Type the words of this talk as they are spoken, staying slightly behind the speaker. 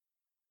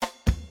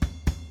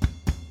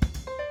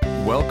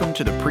welcome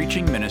to the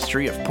preaching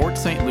ministry of Port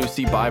St.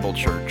 Lucie Bible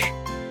Church.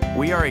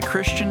 We are a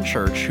Christian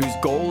church whose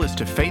goal is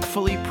to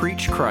faithfully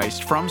preach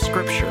Christ from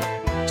Scripture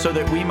so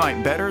that we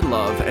might better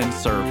love and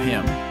serve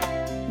Him.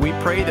 We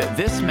pray that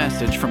this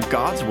message from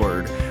God's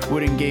Word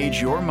would engage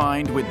your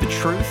mind with the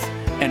truth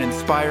and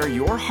inspire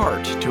your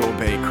heart to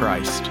obey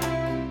Christ.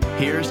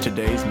 Here's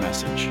today's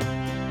message.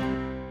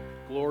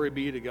 Glory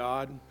be to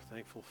God.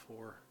 Thankful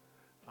for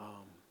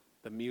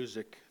the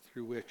music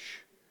through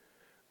which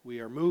we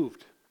are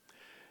moved.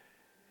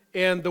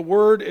 And the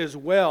Word as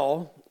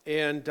well,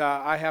 and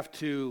I have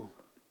to,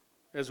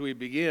 as we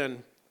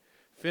begin,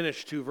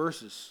 finish 2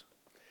 verses.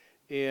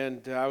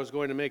 And I was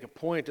going to make a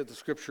point at the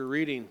Scripture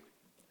reading,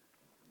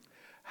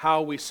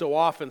 how we so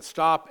often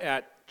stop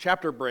at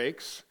chapter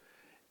breaks,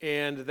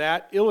 and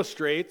that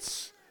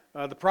illustrates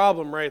the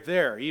problem right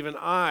there. Even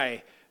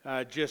I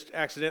just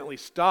accidentally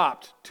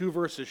stopped 2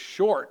 verses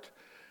short.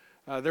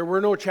 There were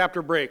no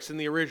chapter breaks in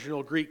the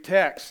original Greek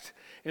text.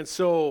 And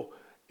so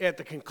at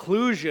the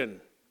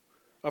conclusion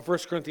of 1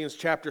 Corinthians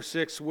chapter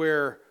 6,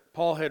 where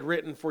Paul had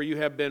written, "For you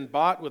have been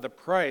bought with a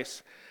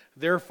price,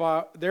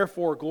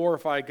 therefore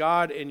glorify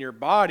God in your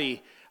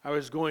body," I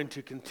was going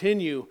to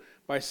continue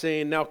by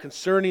saying, "Now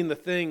concerning the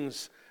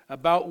things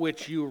about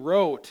which you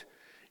wrote,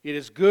 it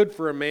is good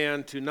for a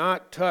man to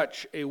not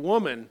touch a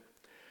woman,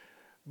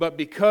 but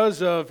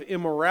because of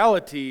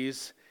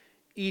immoralities,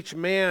 each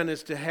man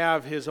is to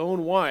have his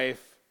own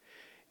wife,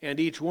 and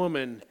each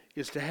woman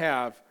is to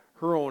have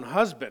her own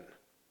husband."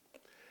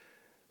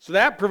 So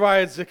that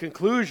provides the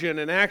conclusion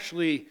and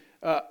actually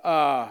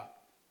a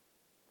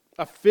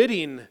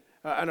fitting,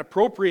 an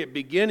appropriate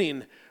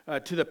beginning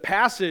to the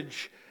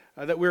passage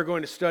that we're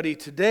going to study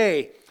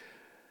today.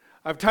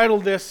 I've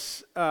titled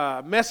this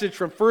message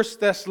from 1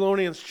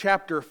 Thessalonians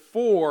chapter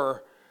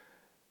 4,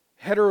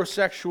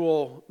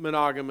 Heterosexual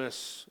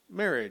Monogamous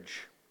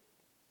Marriage.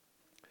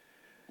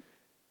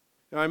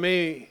 Now, I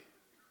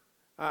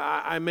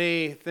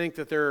may think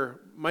that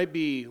there might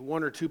be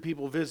 1 or 2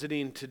 people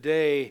visiting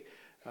today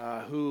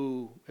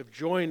who have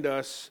joined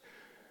us,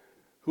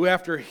 who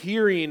after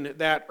hearing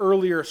that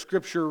earlier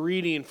scripture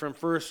reading from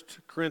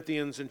 1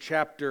 Corinthians in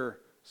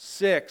chapter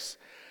 6,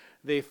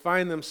 they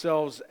find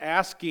themselves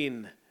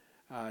asking,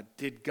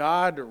 did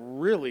God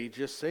really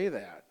just say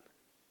that?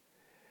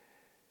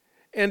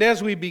 And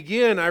as we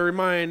begin, I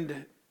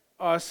remind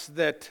us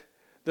that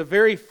the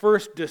very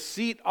first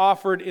deceit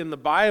offered in the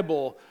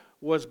Bible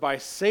was by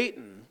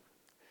Satan,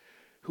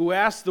 who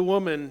asked the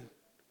woman,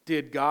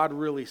 "Did God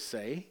really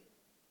say?"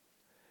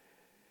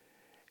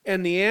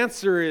 And the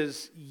answer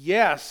is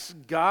yes,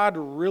 God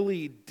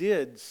really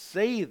did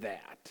say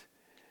that.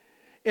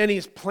 And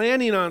He's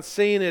planning on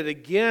saying it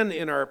again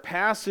in our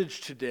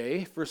passage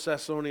today, 1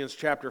 Thessalonians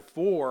chapter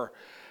 4.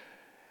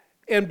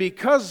 And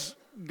because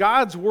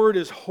God's Word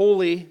is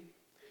holy,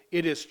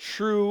 it is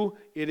true,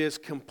 it is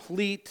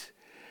complete,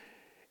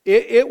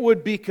 it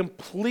would be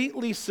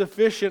completely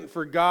sufficient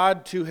for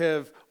God to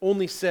have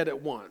only said it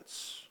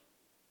once.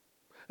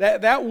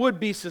 That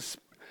would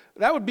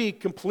be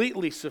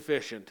completely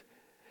sufficient.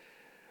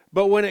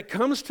 But when it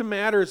comes to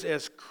matters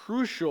as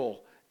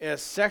crucial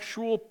as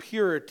sexual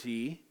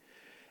purity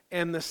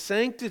and the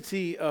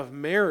sanctity of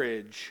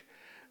marriage,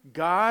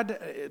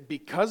 God,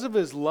 because of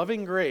His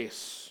loving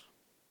grace,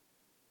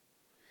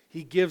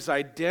 He gives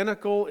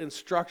identical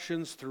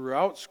instructions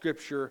throughout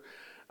Scripture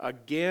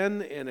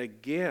again and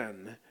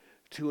again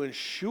to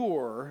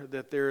ensure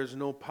that there is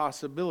no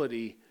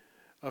possibility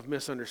of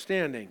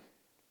misunderstanding.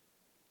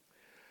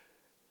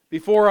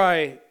 Before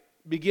I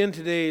begin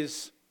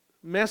today's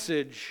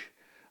message,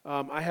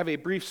 I have a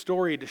brief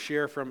story to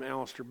share from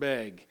Alistair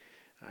Begg.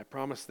 I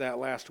promised that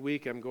last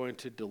week I'm going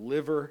to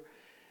deliver.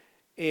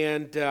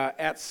 And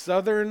at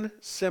Southern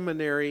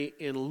Seminary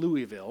in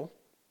Louisville,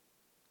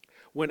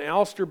 when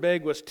Alistair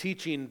Begg was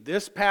teaching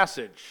this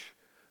passage,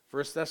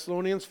 1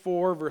 Thessalonians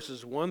 4,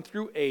 verses 1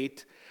 through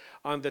 8,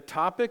 on the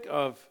topic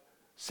of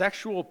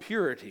sexual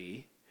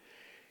purity,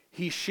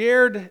 he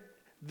shared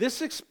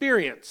this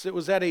experience. It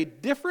was at a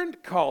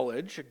different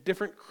college, a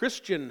different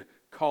Christian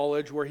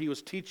college, where he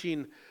was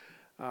teaching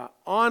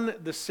on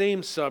the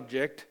same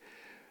subject,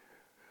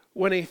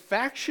 when a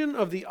faction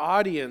of the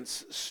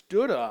audience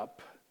stood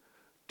up,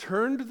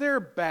 turned their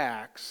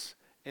backs,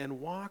 and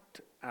walked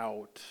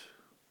out.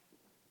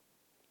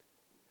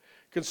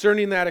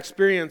 Concerning that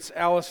experience,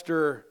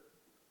 Alistair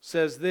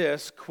says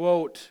this,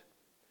 quote,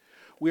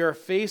 "We are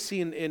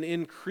facing an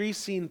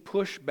increasing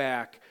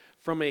pushback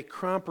from a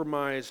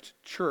compromised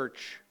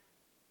church.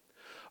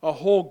 A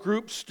whole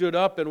group stood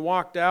up and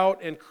walked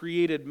out and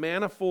created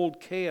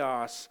manifold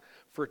chaos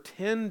for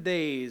 10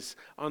 days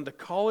on the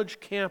college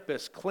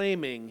campus,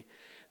 claiming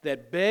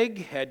that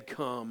Begg had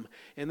come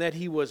and that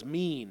he was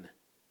mean,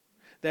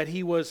 that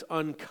he was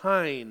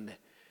unkind,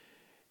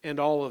 and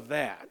all of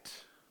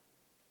that."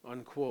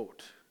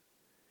 Unquote.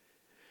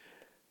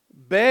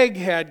 Begg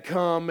had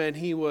come and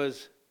he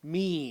was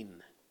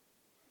mean.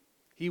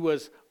 He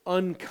was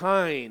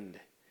unkind,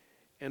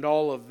 and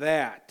all of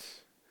that.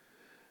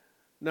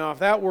 Now, if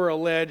that were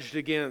alleged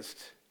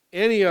against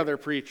any other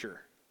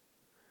preacher,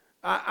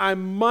 I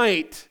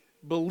might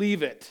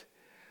believe it,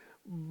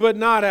 but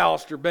not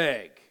Alistair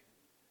Begg.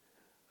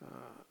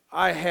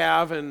 I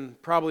have,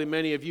 and probably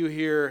many of you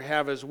here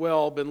have as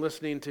well, been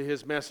listening to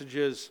his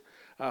messages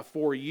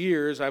for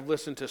years. I've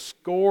listened to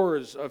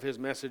scores of his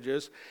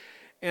messages,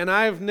 and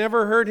I've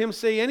never heard him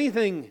say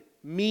anything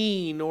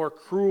mean or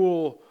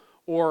cruel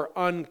or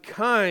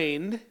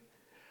unkind.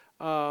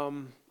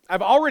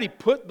 I've already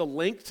put the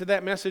link to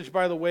that message,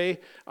 by the way,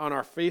 on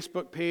our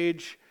Facebook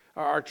page,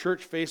 our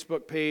church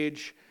Facebook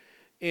page,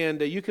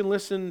 and you can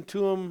listen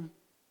to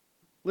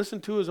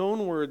his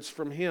own words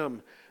from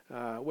him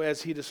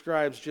as he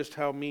describes just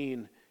how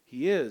mean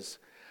he is.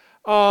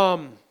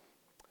 I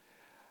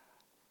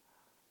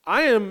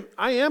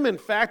am in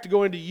fact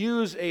going to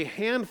use a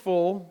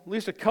handful, at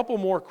least a couple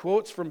more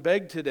quotes from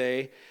Begg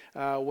today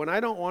when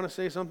I don't want to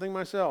say something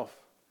myself.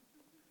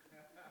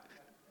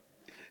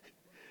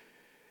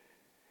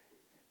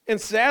 And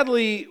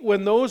sadly,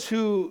 when those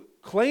who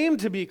claim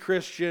to be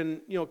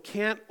Christian,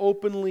 can't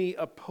openly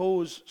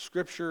oppose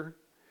Scripture,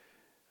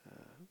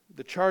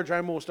 the charge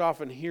I most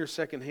often hear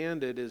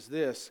second-handed is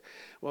this: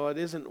 well, it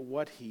isn't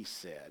what he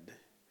said,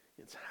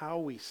 it's how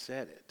we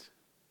said it.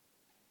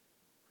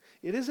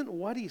 It isn't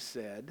what he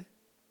said,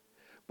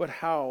 but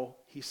how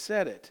he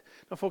said it.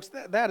 Now, folks,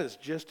 that is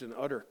just an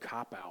utter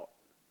cop-out.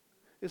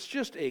 It's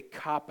just a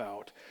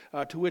cop-out,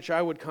 to which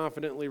I would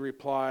confidently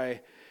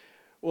reply,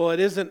 well, it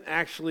isn't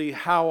actually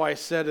how I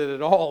said it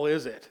at all,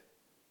 is it?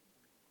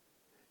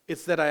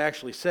 It's that I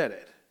actually said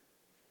it.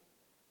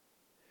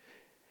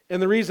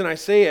 And the reason I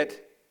say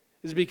it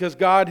is because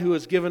God, who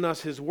has given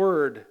us His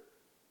Word,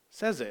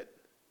 says it.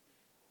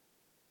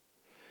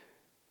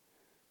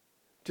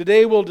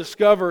 Today we'll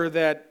discover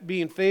that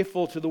being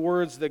faithful to the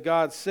words that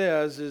God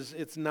says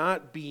it's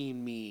not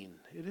being mean.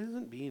 It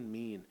isn't being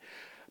mean.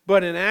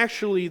 But in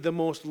actually the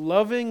most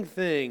loving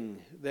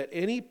thing that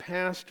any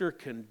pastor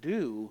can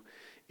do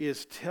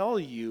is tell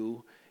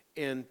you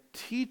and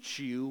teach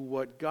you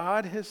what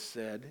God has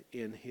said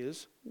in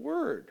His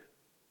Word.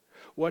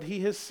 What He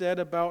has said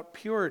about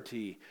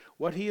purity.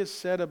 What He has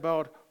said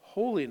about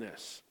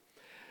holiness.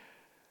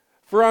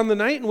 For on the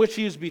night in which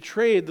He was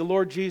betrayed, the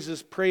Lord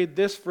Jesus prayed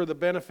this for the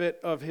benefit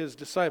of His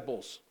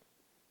disciples.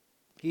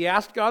 He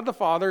asked God the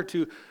Father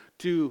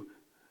to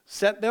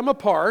set them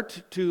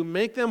apart, to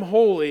make them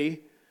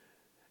holy.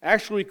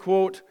 Actually,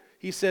 quote,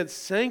 He said,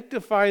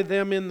 "Sanctify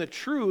them in the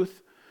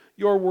truth.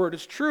 Your word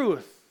is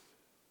truth."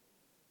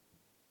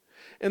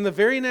 And the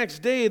very next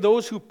day,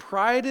 those who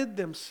prided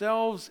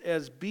themselves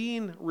as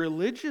being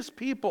religious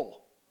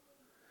people,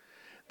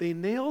 they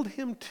nailed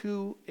Him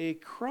to a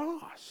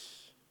cross.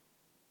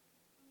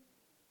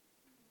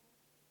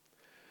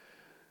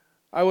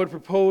 I would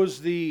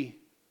propose the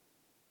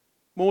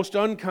most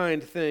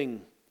unkind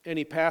thing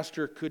any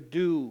pastor could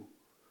do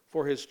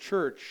for his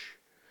church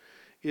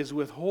is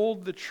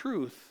withhold the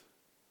truth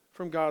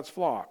from God's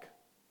flock.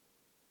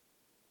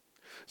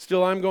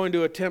 Still, I'm going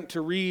to attempt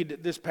to read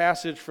this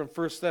passage from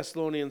 1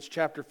 Thessalonians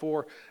chapter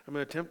 4. I'm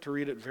going to attempt to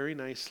read it very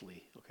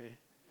nicely, okay?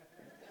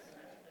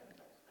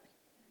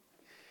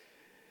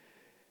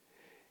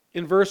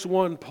 In verse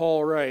 1,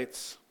 Paul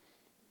writes,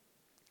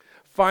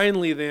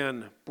 "Finally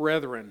then,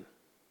 brethren,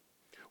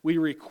 we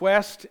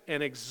request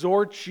and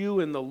exhort you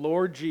in the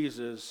Lord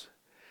Jesus,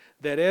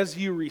 that as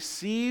you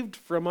received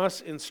from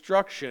us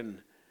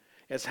instruction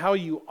as how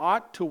you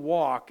ought to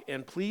walk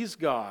and please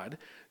God,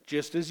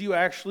 just as you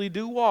actually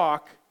do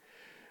walk,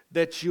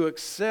 that you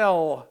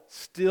excel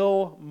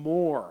still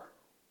more.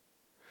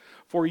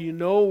 For you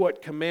know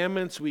what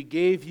commandments we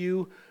gave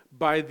you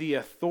by the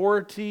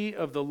authority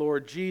of the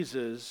Lord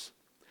Jesus.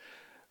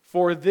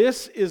 For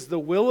this is the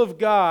will of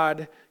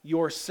God,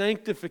 your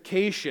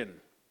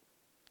sanctification.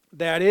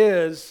 That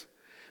is,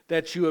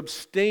 that you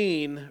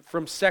abstain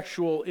from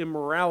sexual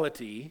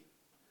immorality,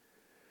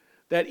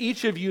 that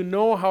each of you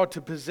know how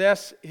to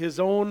possess his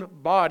own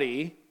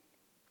body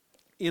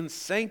in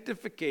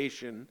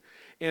sanctification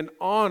and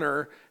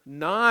honor,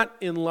 not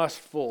in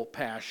lustful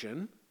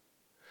passion,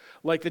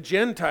 like the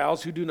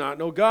Gentiles who do not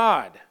know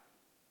God,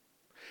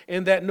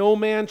 and that no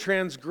man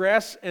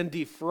transgress and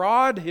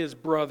defraud his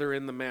brother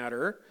in the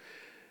matter,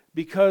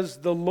 because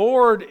the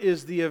Lord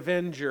is the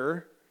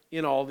avenger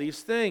in all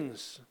these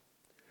things,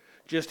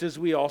 just as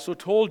we also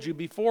told you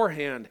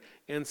beforehand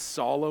and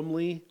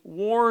solemnly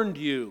warned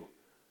you.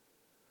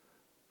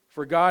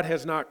 For God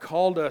has not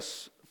called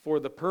us for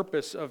the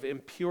purpose of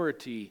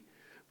impurity,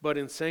 but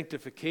in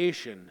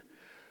sanctification.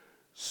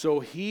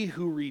 So he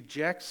who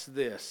rejects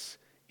this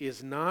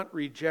is not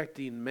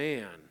rejecting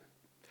man,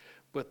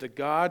 but the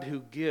God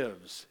who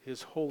gives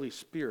His Holy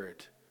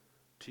Spirit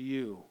to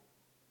you."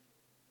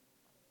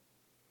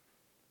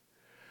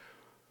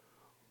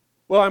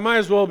 Well, I might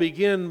as well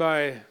begin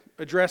by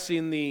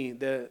addressing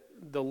the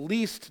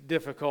least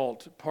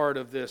difficult part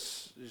of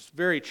this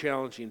very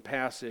challenging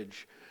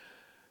passage.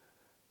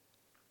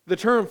 The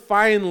term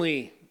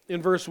 "finally"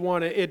 in verse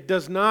 1, it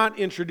does not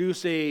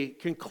introduce a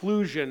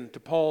conclusion to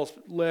Paul's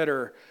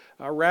letter.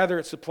 Rather,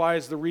 it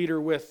supplies the reader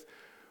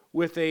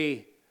with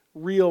a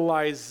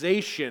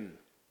realization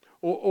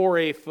or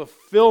a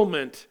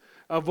fulfillment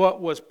of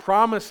what was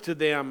promised to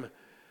them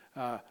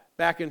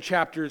back in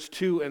chapters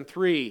 2 and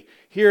 3.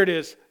 Here it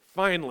is,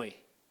 finally.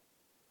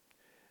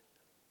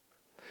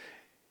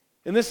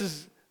 And this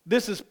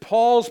is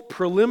Paul's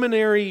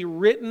preliminary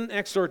written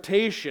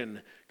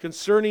exhortation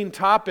concerning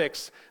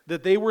topics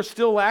that they were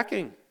still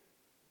lacking.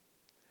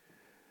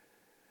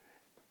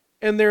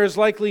 And there is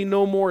likely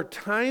no more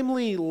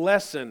timely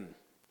lesson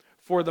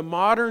for the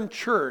modern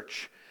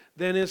church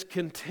than is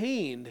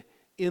contained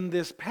in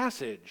this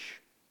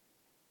passage.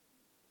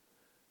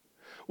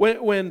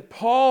 When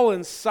Paul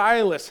and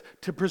Silas,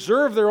 to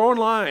preserve their own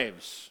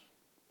lives,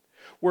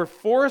 were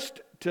forced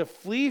to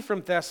flee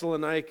from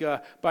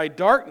Thessalonica by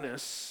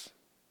darkness,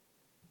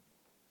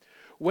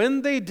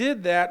 when they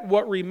did that,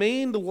 what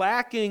remained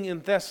lacking in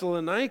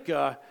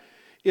Thessalonica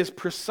is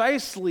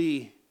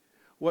precisely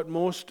what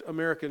most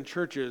American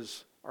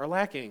churches are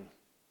lacking: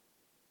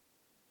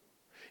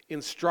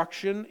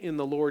 instruction in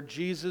the Lord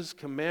Jesus'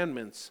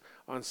 commandments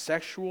on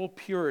sexual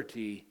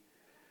purity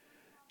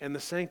and the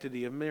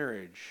sanctity of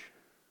marriage.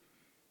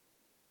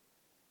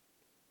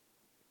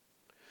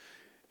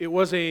 It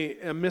was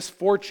a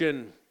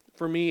misfortune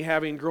for me,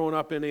 having grown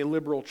up in a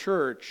liberal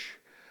church.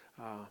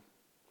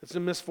 It's a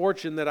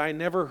misfortune that I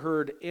never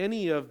heard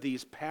any of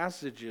these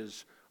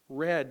passages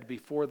read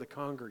before the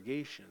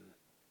congregation.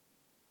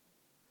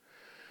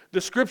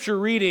 The scripture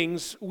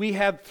readings, we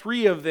had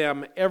 3 of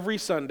them every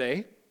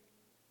Sunday,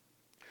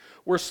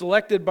 were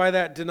selected by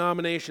that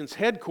denomination's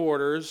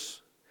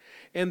headquarters,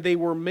 and they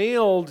were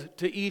mailed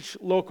to each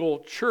local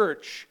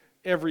church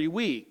every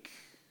week.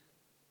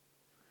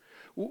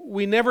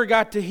 We never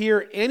got to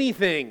hear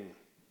anything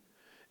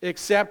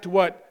except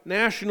what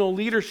national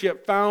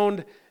leadership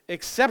found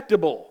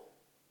acceptable.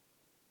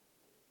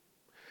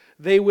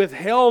 They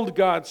withheld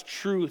God's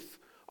truth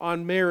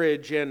on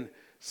marriage and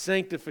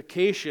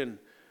sanctification,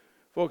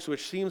 folks,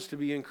 which seems to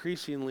be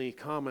increasingly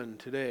common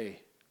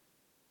today.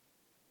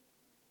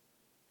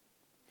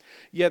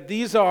 Yet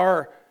these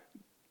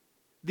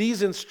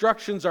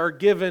instructions are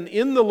given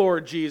in the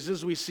Lord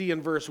Jesus, we see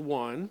in verse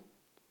 1,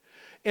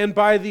 and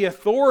by the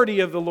authority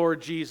of the Lord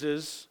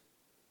Jesus,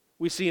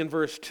 we see in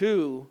verse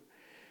 2,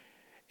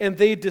 and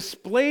they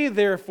display,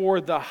 therefore,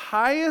 the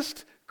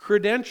highest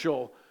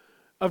credential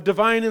of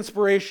divine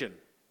inspiration.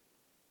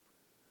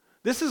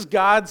 This is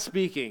God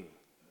speaking.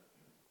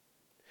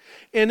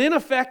 And in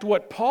effect,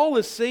 what Paul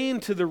is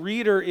saying to the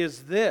reader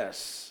is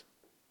this: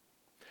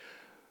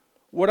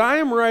 what I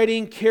am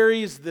writing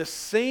carries the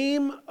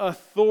same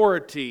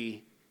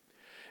authority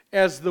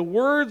as the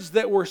words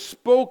that were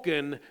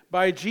spoken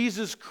by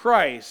Jesus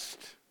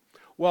Christ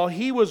while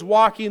he was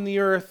walking the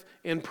earth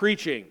and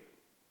preaching.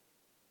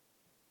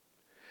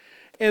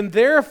 And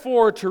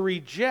therefore, to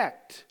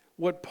reject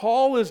what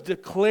Paul is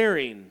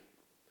declaring,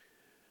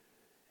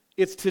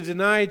 it's to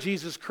deny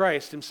Jesus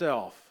Christ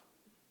himself.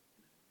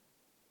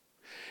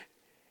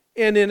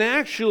 And in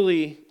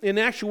actuality,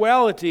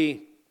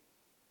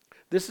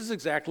 this is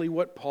exactly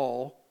what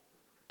Paul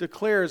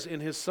declares in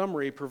his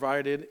summary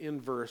provided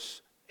in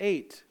verse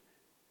 8.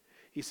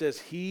 He says,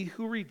 "He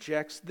who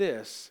rejects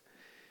this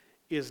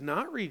is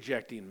not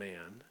rejecting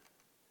man,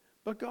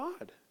 but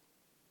God."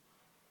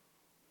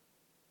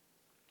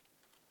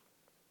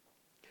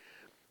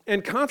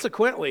 And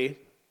consequently,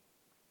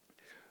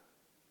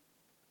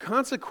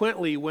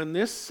 when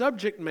this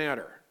subject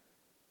matter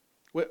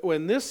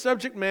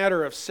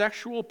of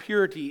sexual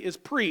purity is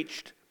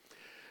preached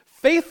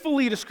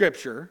faithfully to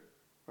Scripture,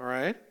 all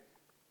right,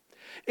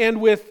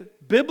 and with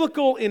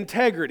biblical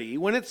integrity,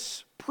 when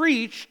it's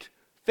preached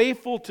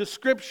faithful to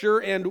Scripture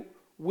and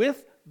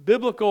with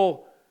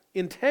biblical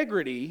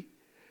integrity,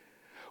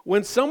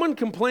 when someone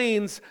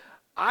complains,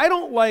 "I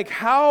don't like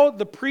how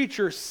the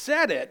preacher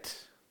said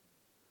it,"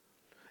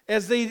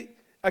 as they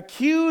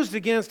accused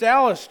against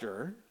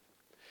Alistair,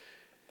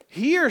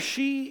 he or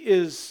she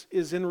is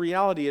in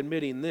reality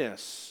admitting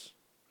this.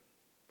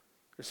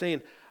 They're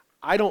saying,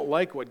 "I don't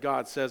like what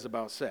God says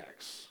about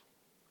sex."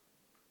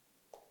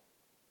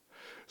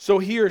 So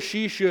he or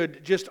she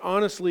should just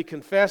honestly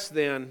confess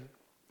then,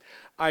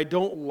 "I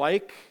don't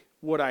like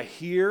what I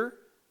hear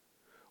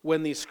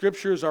when these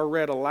scriptures are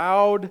read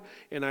aloud,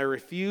 and I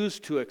refuse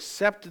to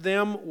accept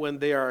them when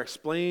they are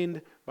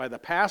explained by the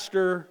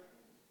pastor,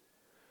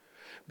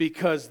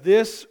 because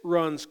this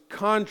runs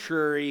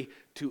contrary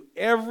to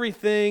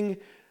everything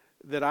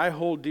that I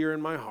hold dear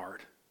in my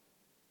heart."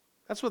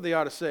 That's what they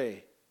ought to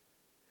say,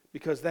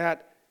 because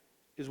that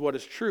is what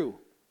is true.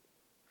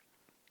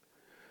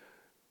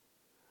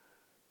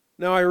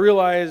 Now I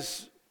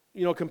realize,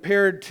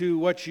 compared to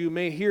what you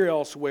may hear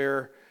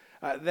elsewhere,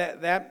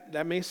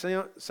 that may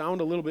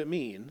sound a little bit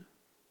mean,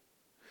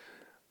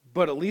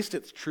 but at least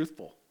it's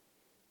truthful.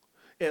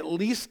 At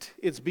least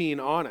it's being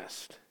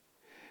honest.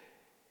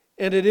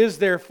 And it is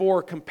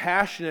therefore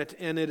compassionate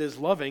and it is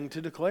loving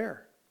to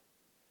declare.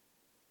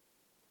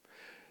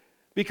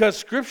 Because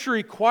Scripture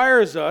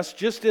requires us,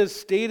 just as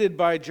stated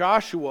by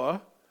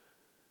Joshua,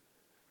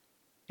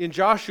 in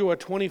Joshua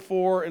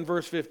 24 and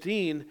verse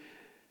 15,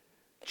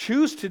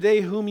 "Choose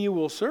today whom you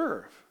will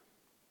serve.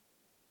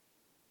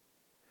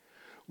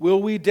 Will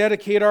we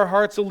dedicate our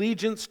heart's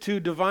allegiance to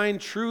divine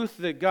truth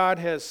that God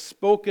has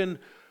spoken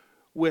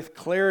with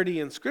clarity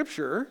in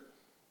Scripture,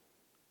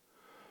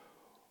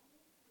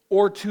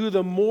 or to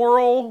the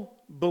moral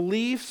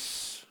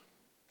beliefs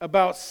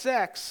about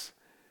sex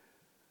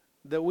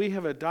that we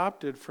have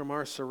adopted from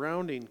our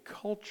surrounding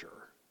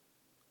culture,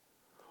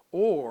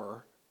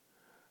 or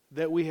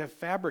that we have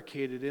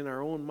fabricated in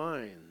our own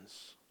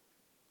minds?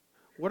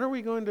 What are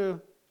we going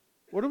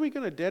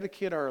to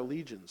dedicate our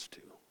allegiance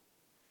to?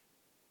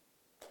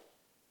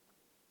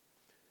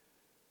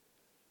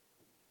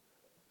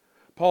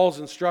 Paul's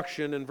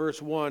instruction in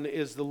verse 1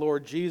 is the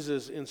Lord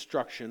Jesus'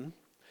 instruction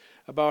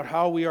about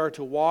how we are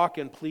to walk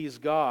and please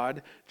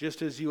God,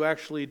 just as you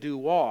actually do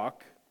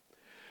walk,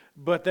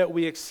 but that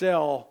we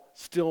excel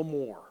still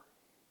more.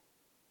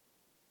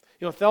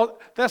 You know,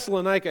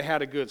 Thessalonica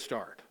had a good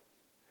start,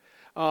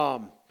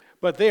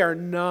 but they are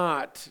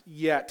not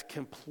yet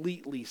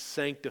completely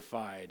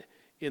sanctified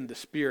in the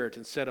Spirit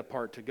and set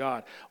apart to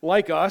God.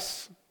 Like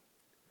us,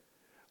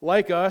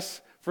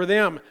 for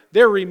them,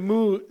 there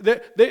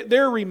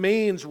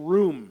remains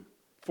room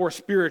for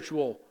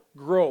spiritual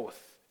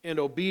growth and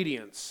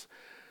obedience.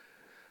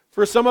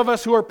 For some of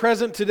us who are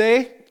present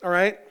today,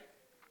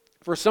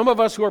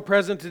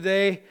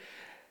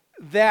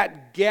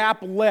 that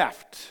gap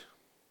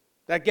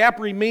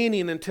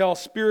remaining until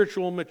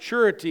spiritual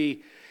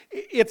maturity,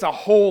 it's a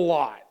whole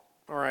lot,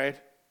 all right?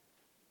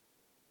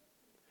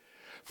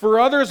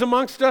 For others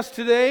amongst us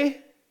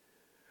today,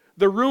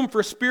 the room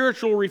for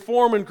spiritual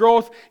reform and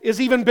growth is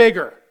even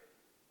bigger.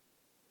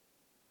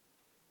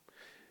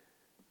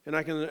 And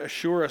I can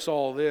assure us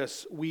all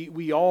this,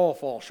 we all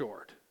fall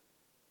short.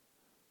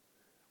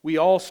 We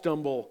all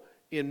stumble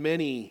in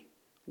many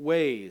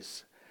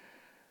ways.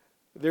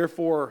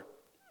 Therefore,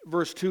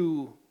 verse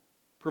 2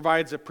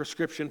 provides a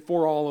prescription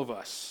for all of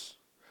us,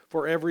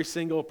 for every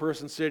single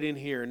person sitting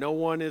here. No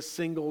one is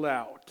singled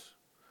out.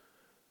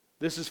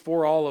 This is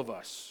for all of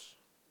us.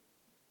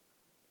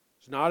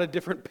 It's not a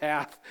different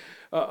path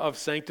of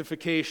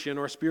sanctification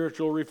or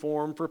spiritual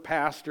reform for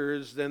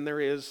pastors than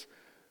there is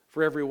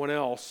for everyone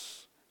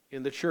else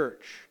in the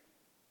church.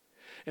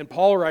 And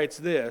Paul writes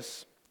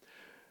this,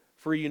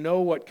 "For you know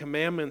what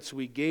commandments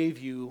we gave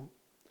you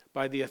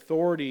by the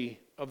authority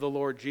of the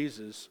Lord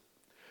Jesus.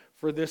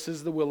 For this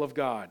is the will of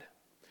God,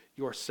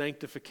 your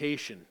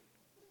sanctification."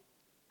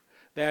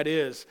 That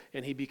is,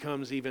 and he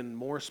becomes even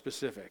more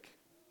specific,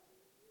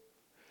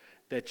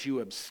 that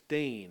you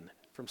abstain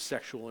from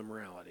sexual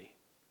immorality.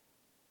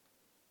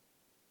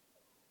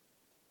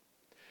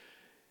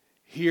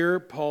 Here,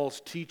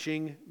 Paul's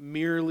teaching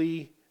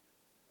merely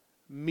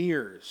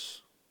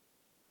mirrors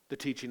the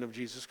teaching of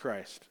Jesus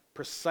Christ,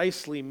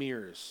 precisely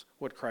mirrors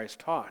what Christ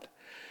taught.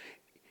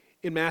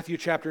 In Matthew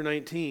chapter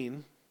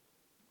 19,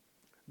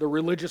 the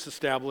religious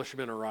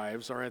establishment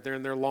arrives, all right, they're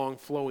in their long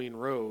flowing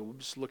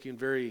robes, looking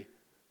very,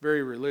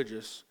 very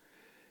religious,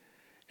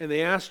 and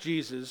they ask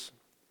Jesus,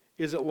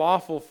 is it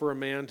lawful for a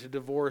man to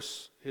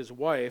divorce his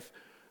wife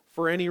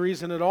for any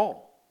reason at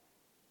all?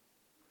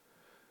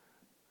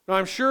 Now,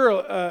 I'm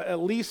sure at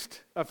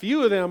least a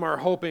few of them are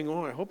hoping,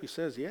 I hope he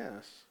says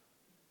yes.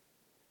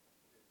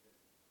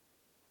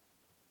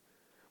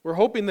 We're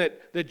hoping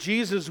that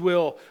Jesus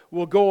will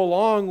go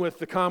along with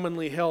the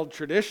commonly held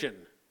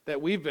tradition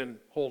that we've been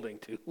holding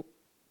to.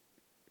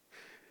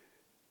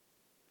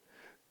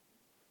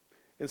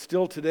 And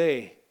still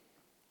today,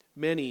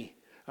 many,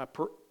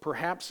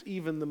 perhaps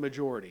even the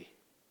majority,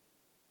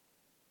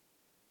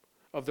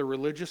 of the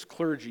religious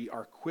clergy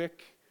are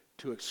quick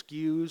to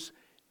excuse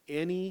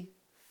any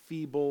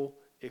feeble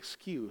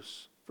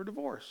excuse for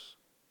divorce.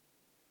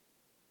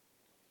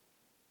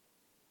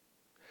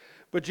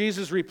 But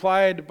Jesus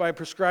replied by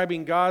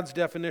prescribing God's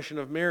definition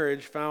of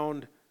marriage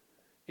found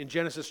in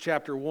Genesis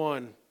chapter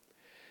 1.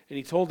 And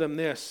he told them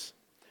this,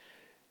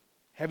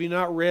 "Have you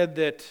not read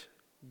that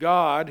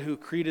God, who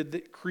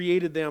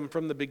created them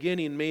from the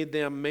beginning, made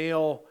them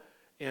male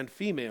and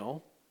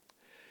female,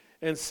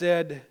 and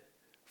said,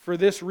 'For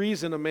this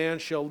reason a man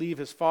shall leave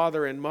his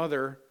father and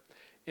mother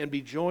and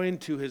be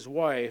joined to his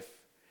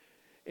wife,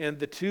 and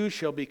the two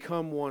shall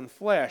become one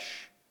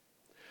flesh.'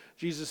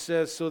 Jesus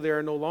says, 'So they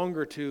are no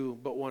longer two,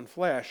 but one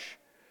flesh.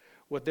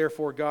 What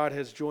therefore God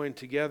has joined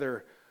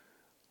together,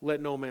 let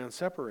no man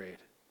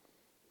separate.'"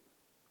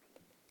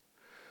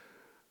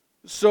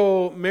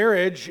 So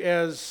marriage,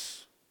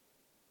 as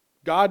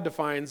God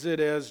defines it,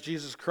 as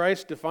Jesus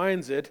Christ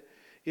defines it,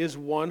 is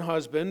one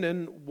husband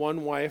and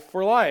one wife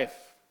for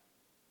life.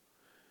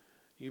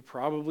 You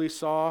probably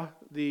saw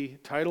the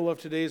title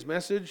of today's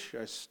message.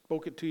 I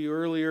spoke it to you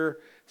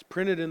earlier. It's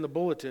printed in the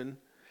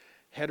bulletin,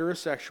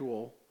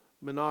 Heterosexual,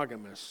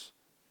 Monogamous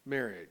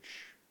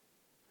Marriage.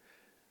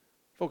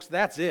 Folks,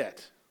 that's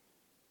it.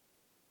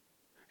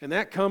 And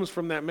that comes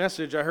from that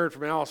message I heard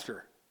from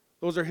Alistair.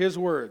 Those are his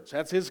words.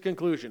 That's his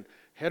conclusion.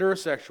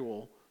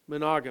 Heterosexual,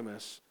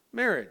 monogamous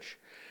marriage.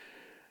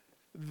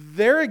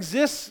 There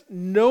exists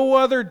no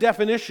other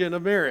definition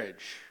of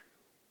marriage.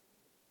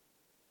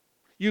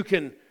 You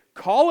can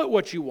call it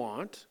what you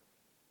want,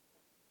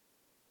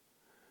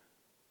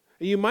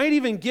 You might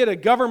even get a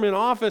government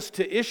office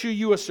to issue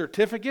you a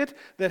certificate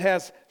that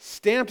has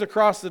stamped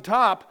across the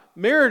top,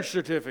 marriage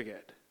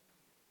certificate.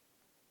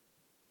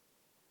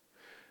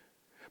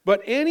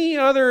 But any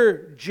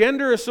other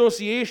gender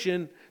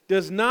association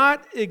does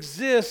not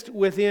exist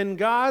within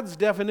God's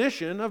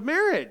definition of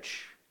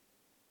marriage.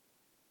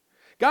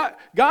 God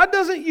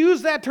doesn't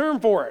use that term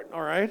for it,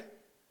 all right?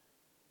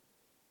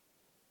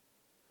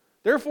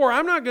 Therefore,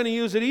 I'm not going to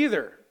use it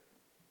either.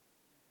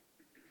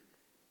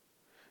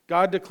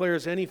 God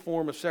declares any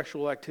form of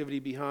sexual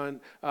activity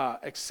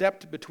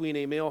except between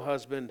a male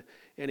husband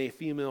and a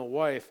female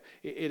wife,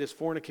 it is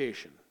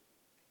fornication.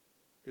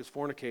 It is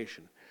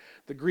fornication.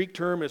 The Greek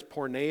term is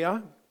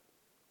porneia.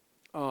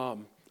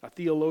 A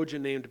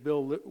theologian named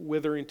Bill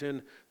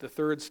Witherington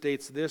III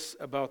states this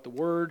about the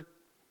word.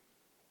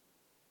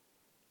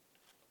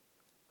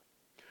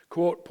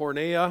 Quote,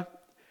 porneia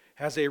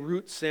has a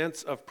root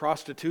sense of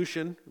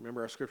prostitution.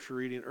 Remember our scripture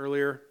reading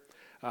earlier.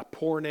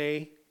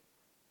 Porne,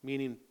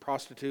 meaning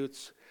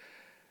prostitutes.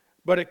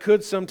 But it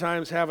could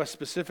sometimes have a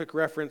specific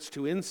reference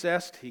to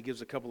incest. He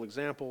gives a couple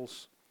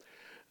examples.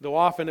 Though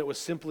often it was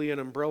simply an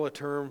umbrella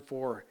term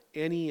for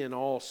any and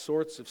all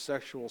sorts of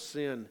sexual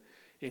sin,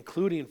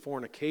 including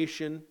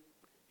fornication.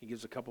 He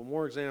gives a couple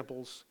more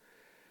examples.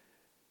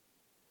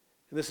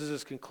 And this is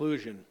his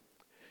conclusion.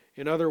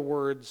 In other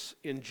words,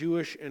 in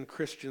Jewish and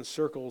Christian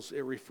circles,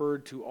 it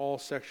referred to all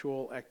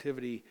sexual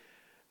activity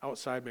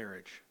outside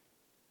marriage.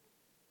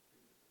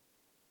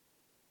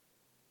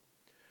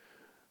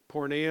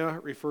 Porneia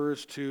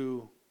refers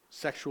to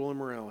sexual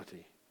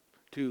immorality,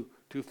 to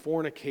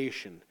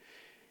fornication.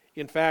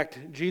 In fact,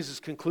 Jesus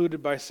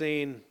concluded by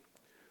saying,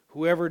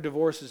 whoever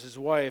divorces his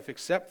wife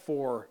except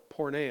for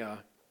porneia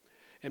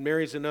and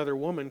marries another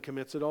woman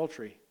commits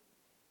adultery.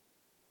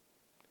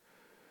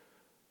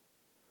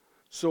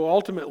 So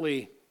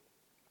ultimately,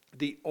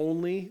 the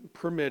only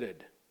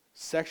permitted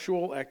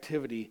sexual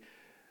activity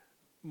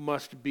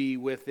must be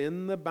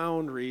within the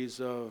boundaries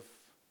of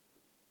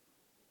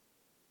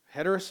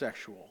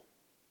heterosexual,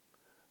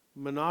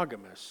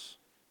 monogamous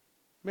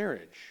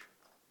marriage.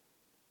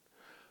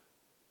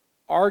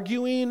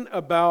 Arguing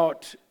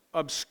about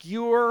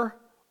obscure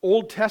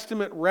Old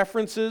Testament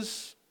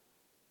references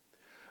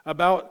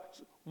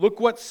about look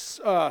what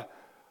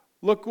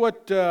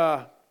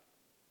the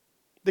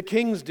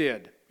kings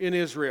did in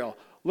Israel.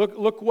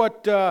 Look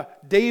what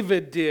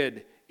David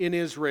did in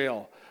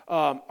Israel.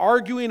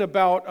 Arguing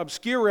about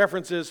obscure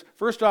references.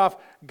 First off,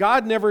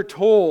 God never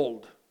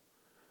told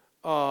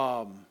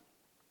them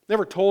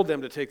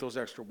to take those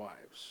extra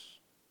wives.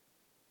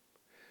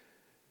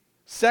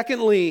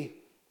 Secondly,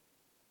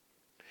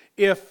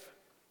 if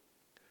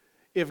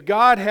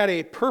God had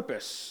a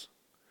purpose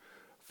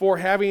for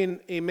having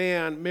a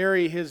man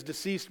marry his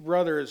deceased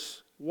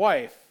brother's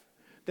wife,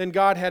 then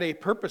God had a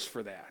purpose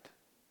for that.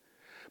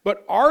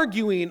 But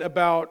arguing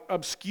about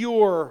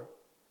obscure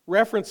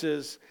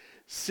references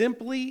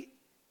simply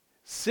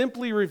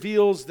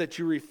reveals that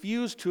you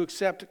refuse to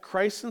accept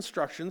Christ's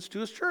instructions to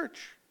his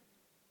church.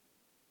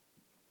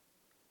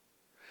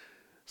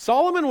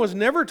 Solomon was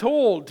never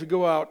told to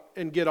go out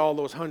and get all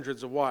those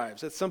hundreds of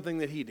wives. That's something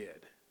that he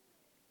did.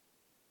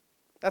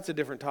 That's a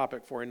different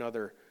topic for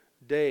another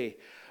day.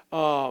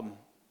 We're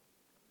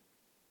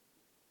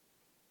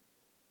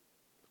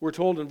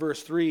told in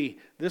verse 3,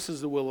 this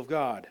is the will of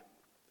God,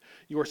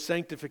 your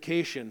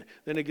sanctification.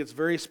 Then it gets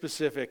very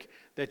specific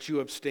that you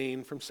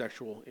abstain from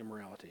sexual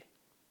immorality.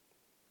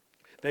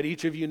 That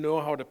each of you know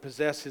how to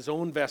possess his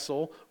own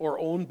vessel or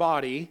own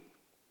body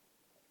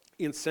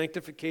in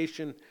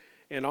sanctification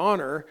and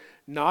honor,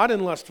 not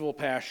in lustful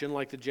passion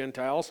like the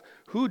Gentiles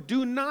who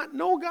do not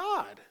know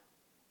God.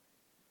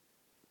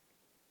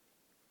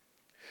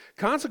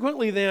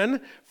 Consequently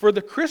then, for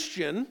the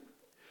Christian,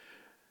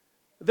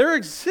 there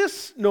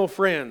exists no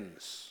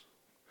friends,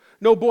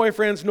 no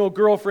boyfriends, no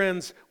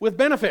girlfriends with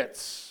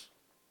benefits.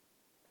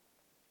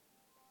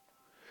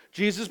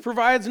 Jesus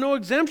provides no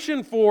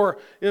exemption for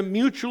a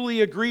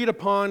mutually agreed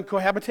upon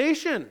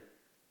cohabitation.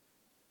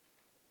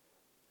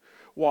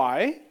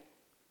 Why?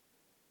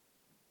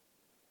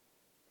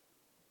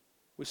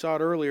 We saw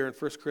it earlier in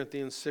 1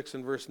 Corinthians 6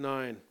 and verse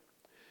 9,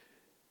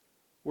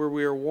 where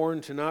we are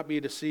warned to not be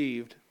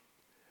deceived,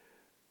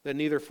 that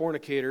neither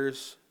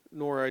fornicators,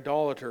 nor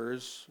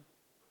idolaters,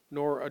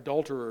 nor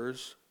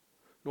adulterers,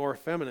 nor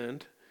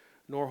effeminate,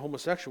 nor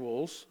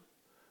homosexuals,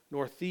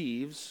 nor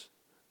thieves,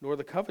 nor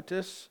the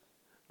covetous,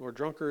 nor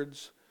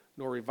drunkards,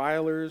 nor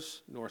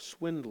revilers, nor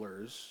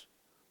swindlers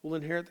will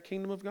inherit the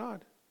kingdom of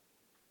God.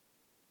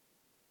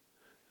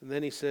 And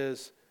then he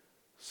says,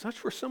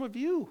 such were some of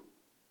you.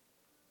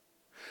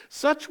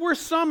 Such were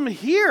some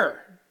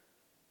here.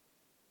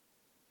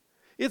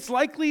 It's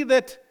likely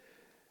that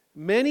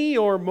many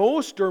or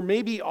most or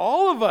maybe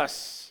all of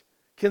us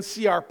can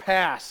see our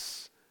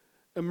pasts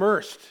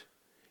immersed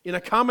in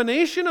a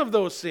combination of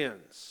those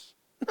sins.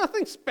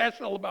 Nothing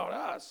special about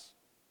us.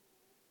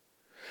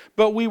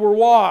 But we were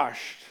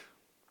washed.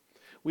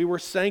 We were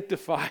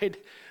sanctified.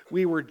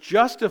 We were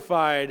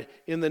justified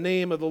in the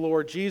name of the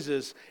Lord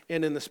Jesus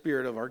and in the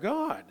Spirit of our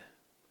God.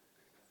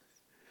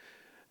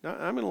 Now,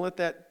 I'm going to let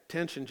that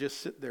tension just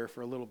sit there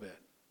for a little bit.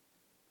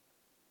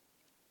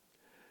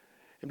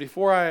 And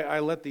before I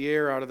let the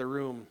air out of the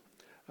room,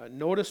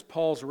 notice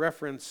Paul's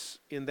reference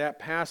in that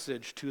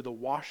passage to the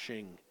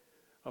washing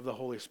of the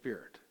Holy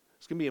Spirit.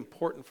 It's going to be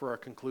important for our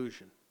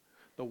conclusion.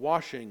 The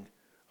washing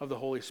of the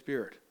Holy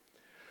Spirit.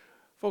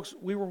 Folks,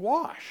 we were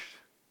washed.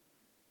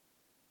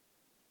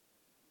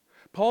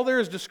 Paul there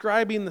is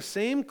describing the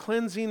same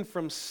cleansing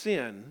from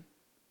sin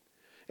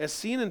as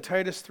seen in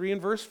Titus 3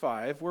 and verse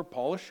 5, where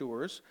Paul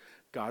assures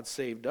God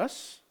saved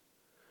us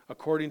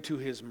according to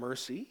his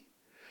mercy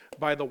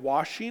by the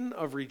washing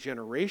of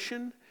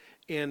regeneration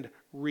and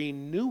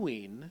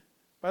renewing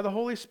by the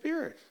Holy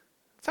Spirit.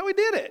 That's how he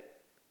did it.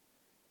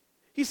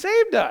 He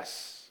saved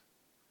us.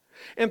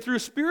 And through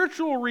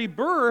spiritual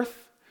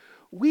rebirth,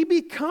 we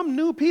become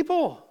new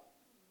people.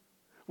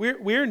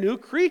 We're new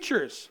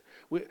creatures.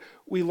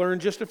 We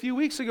learned just a few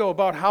weeks ago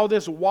about how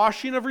this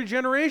washing of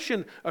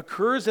regeneration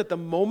occurs at the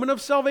moment of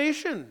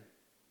salvation,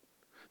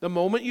 the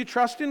moment you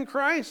trust in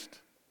Christ.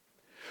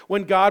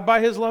 When God,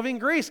 by his loving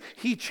grace,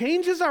 he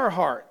changes our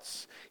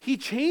hearts. He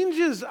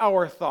changes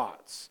our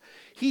thoughts.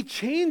 He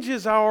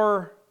changes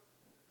our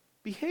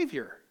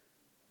behavior.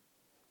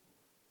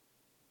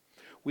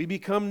 We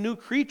become new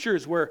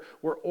creatures where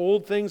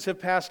old things have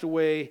passed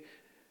away.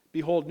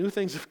 Behold, new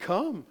things have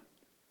come.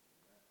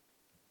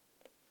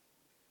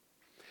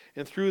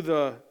 And through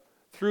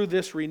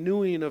this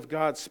renewing of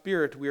God's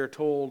Spirit, we are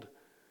told,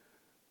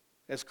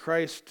 as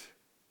Christ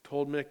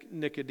told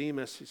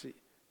Nicodemus, he said,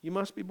 you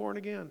must be born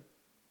again.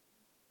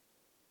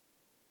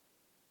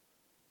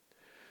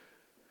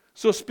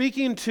 So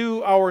speaking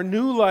to our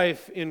new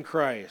life in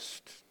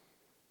Christ,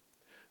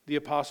 the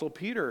Apostle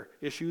Peter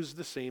issues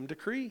the same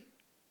decree.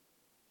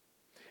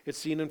 It's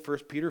seen in 1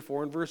 Peter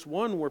 4 and verse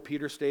 1, where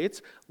Peter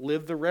states,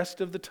 live the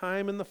rest of the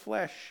time in the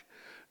flesh,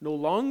 no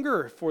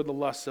longer for the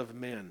lusts of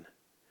men,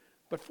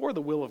 but for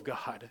the will of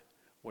God.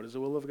 What is the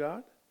will of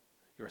God?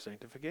 Your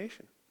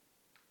sanctification.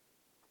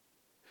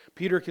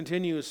 Peter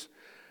continues,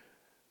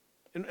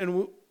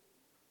 and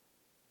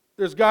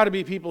there's got to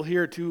be people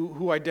here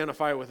who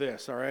identify with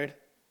this, all right?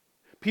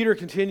 Peter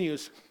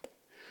continues,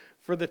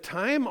 for the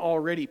time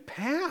already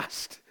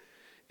past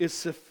is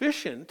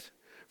sufficient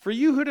for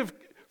you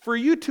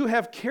to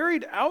have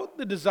carried out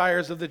the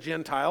desires of the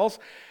Gentiles,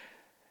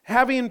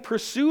 having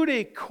pursued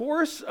a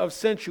course of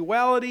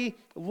sensuality,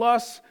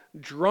 lust,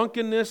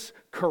 drunkenness,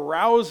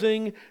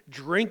 carousing,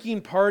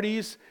 drinking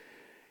parties,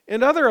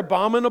 and other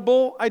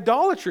abominable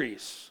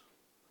idolatries.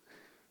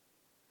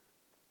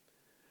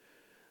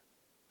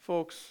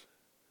 Folks,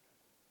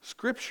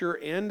 Scripture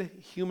and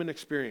human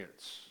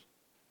experience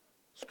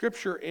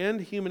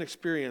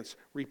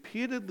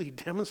repeatedly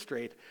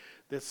demonstrate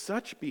that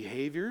such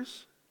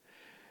behaviors,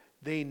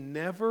 they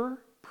never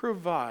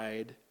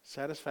provide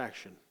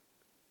satisfaction.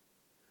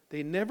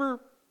 They never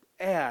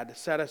add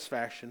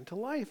satisfaction to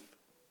life.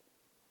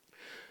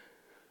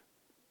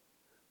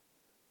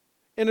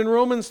 And in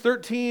Romans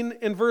 13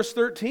 and verse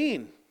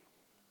 13,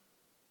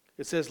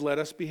 it says, let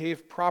us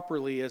behave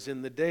properly as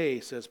in the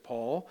day, says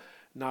Paul,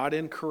 not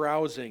in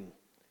carousing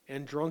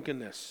and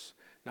drunkenness,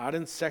 not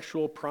in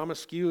sexual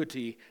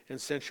promiscuity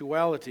and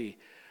sensuality,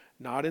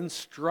 not in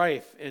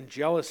strife and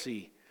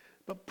jealousy,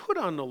 but put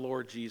on the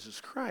Lord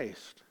Jesus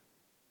Christ,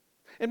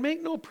 and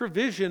make no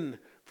provision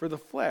for the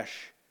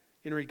flesh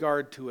in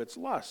regard to its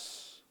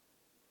lusts.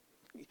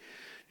 You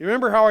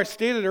remember how I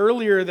stated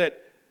earlier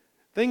that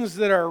things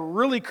that are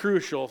really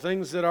crucial,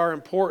 things that are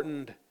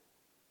important,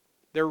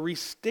 they're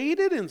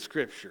restated in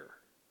Scripture.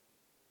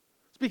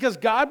 It's because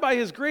God, by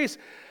his grace,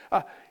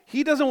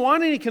 he doesn't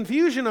want any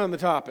confusion on the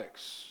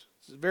topics.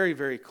 It's very,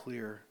 very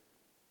clear.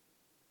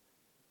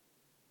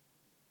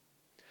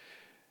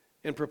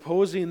 And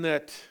proposing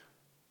that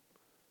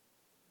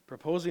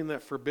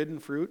forbidden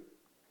fruit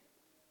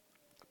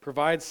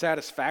provides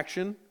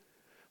satisfaction,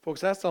 folks,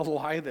 that's a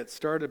lie that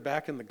started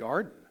back in the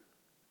garden.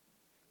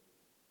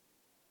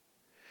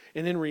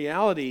 And in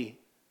reality,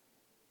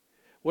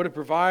 what it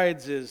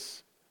provides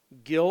is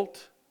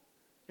guilt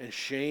and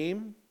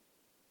shame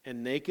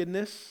and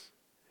nakedness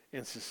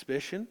and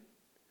suspicion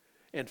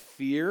and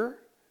fear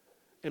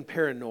and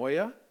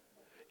paranoia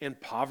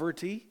and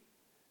poverty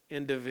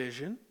and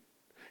division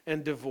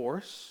and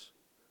divorce,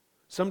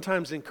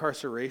 sometimes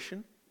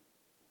incarceration,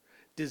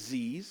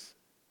 disease,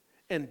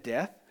 and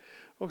death.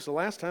 Folks, the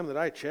last time that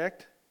I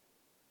checked,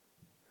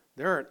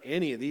 there aren't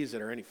any of these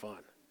that are any fun.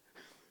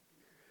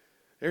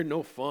 They're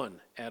no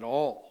fun at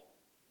all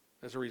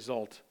as a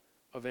result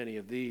of any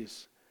of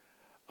these.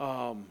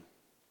 But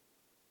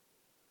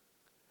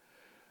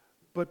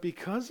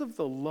because of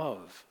the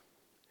love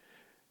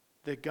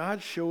that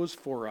God shows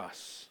for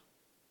us,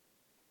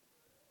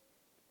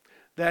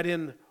 that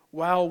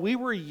while we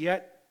were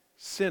yet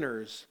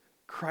sinners,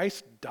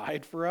 Christ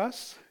died for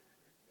us,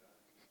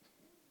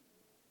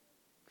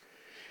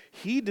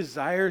 he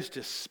desires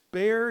to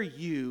spare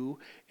you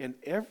and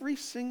every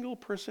single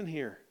person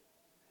here.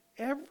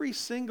 Every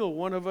single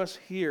one of us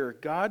here,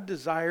 God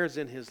desires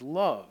in his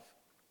love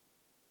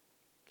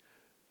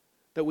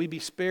that we be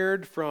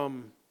spared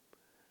from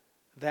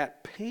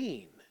that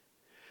pain,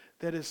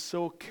 that is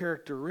so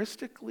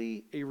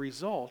characteristically a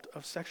result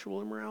of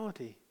sexual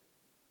immorality.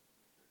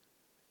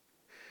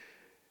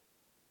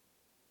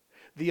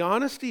 The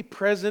honesty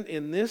present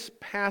in this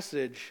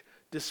passage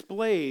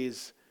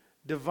displays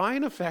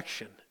divine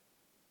affection.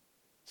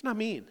 It's not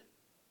mean.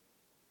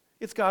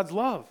 It's God's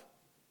love.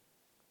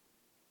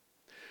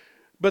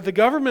 But the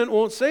government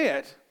won't say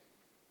it.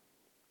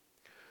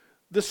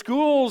 The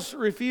schools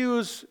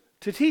refuse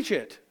to teach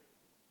it.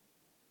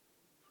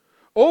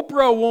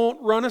 Oprah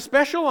won't run a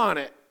special on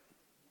it.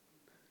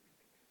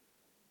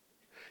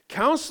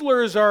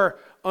 Counselors are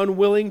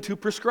unwilling to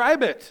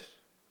prescribe it.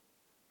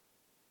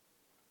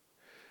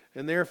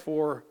 And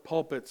therefore,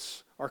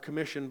 pulpits are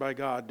commissioned by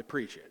God to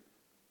preach it.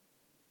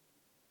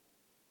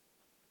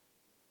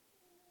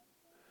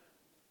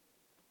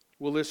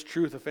 Will this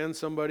truth offend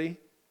somebody?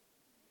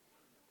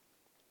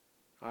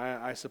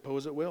 I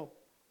suppose it will.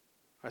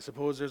 I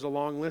suppose there's a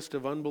long list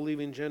of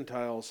unbelieving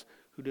Gentiles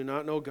who do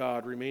not know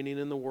God remaining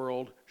in the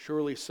world.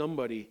 Surely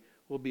somebody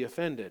will be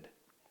offended.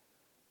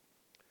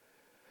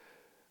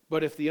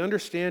 But if the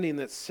understanding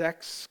that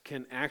sex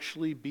can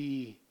actually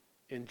be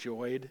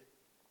enjoyed,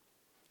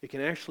 it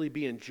can actually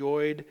be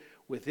enjoyed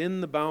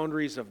within the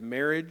boundaries of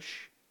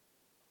marriage,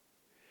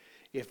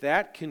 if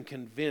that can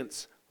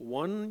convince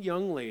one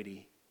young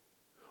lady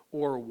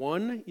or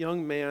one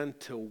young man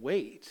to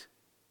wait,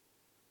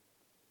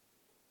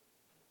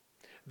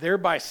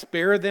 thereby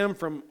spare them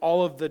from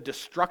all of the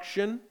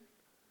destruction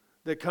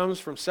that comes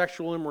from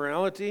sexual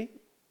immorality,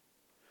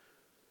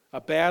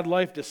 a bad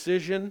life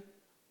decision,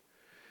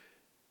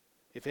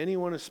 if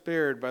anyone is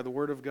spared by the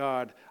word of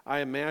God, I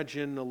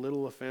imagine a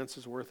little offense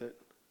is worth it.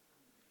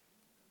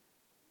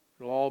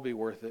 It'll all be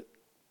worth it.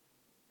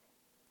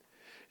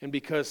 And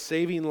because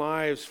saving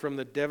lives from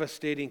the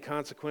devastating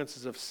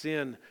consequences of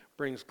sin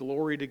brings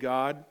glory to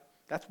God,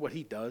 that's what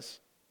He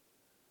does.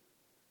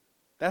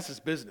 That's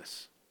His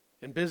business.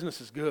 And business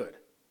is good.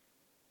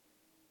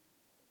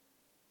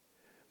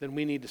 Then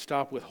we need to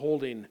stop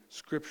withholding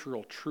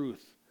scriptural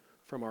truth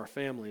from our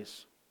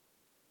families.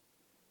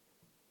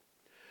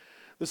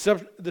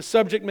 The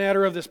subject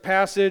matter of this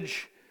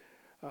passage,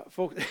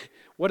 folks,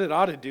 what it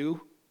ought to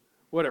do,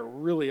 what it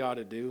really ought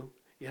to do,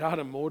 it ought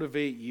to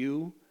motivate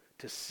you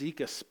to seek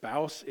a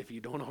spouse if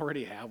you don't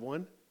already have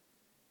one.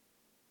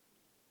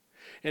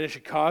 And it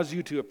should cause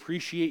you to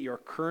appreciate your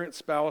current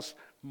spouse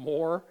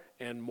more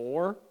and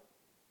more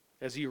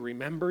as you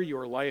remember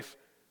your life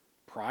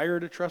prior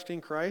to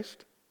trusting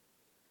Christ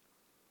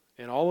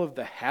and all of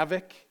the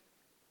havoc,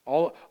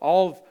 all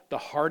of the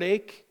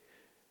heartache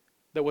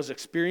that was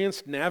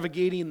experienced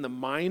navigating the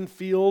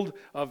minefield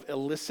of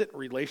illicit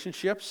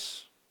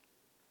relationships,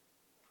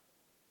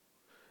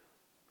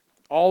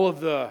 all of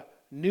the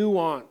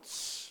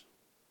nuance,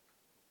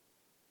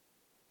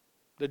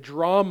 the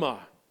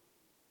drama,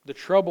 the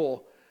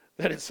trouble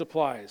that it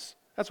supplies.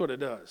 That's what it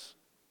does.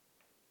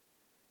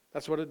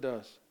 That's what it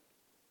does.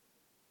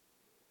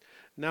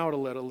 Now to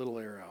let a little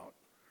air out,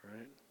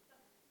 right?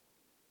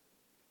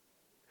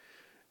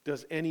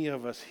 Does any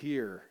of us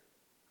here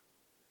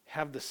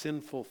have the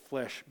sinful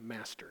flesh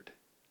mastered?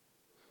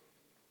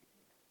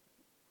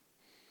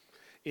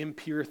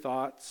 Impure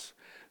thoughts,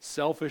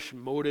 selfish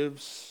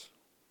motives,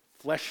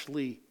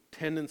 fleshly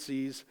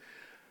tendencies?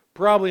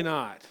 Probably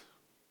not.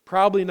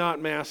 Probably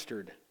not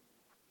mastered.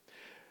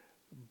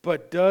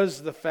 But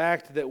does the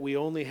fact that we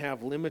only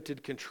have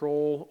limited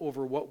control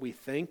over what we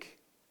think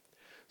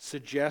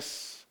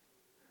suggest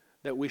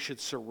that we should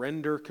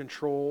surrender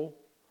control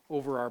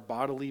over our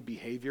bodily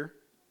behavior?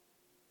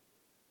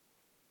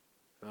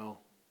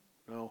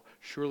 No,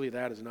 surely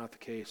that is not the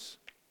case.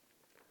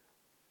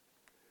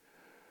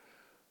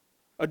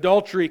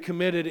 Adultery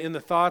committed in the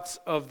thoughts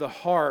of the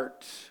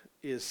heart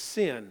is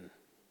sin.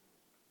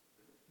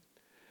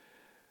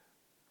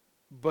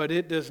 But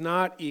it does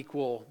not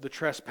equal the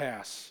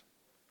trespass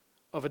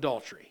of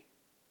adultery.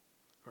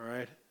 All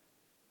right?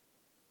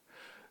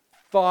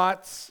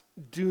 Thoughts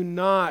do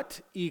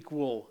not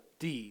equal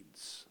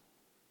deeds.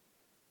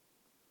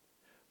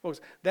 Folks,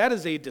 that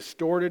is a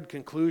distorted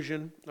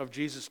conclusion of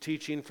Jesus'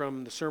 teaching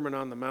from the Sermon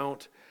on the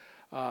Mount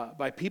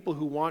by people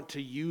who want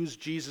to use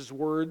Jesus'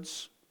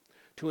 words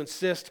to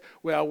insist,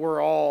 well, we're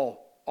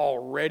all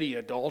already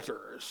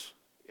adulterers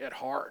at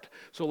heart,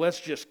 so let's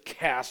just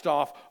cast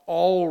off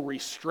all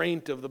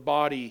restraint of the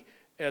body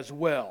as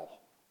well.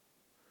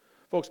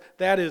 Folks,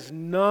 that is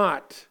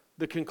not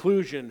the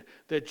conclusion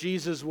that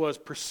Jesus was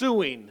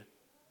pursuing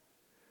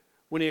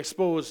when He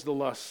exposed the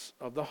lusts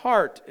of the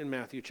heart in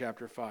Matthew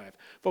chapter 5.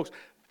 Folks,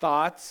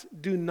 thoughts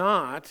do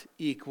not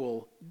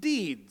equal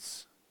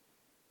deeds.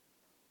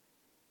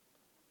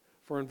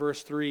 For in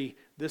verse 3,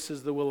 this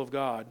is the will of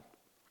God,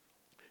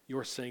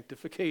 your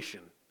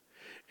sanctification,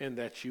 and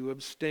that you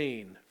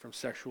abstain from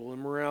sexual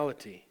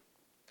immorality,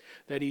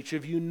 that each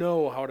of you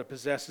know how to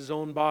possess his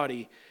own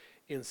body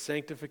in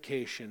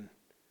sanctification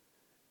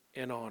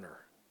and honor.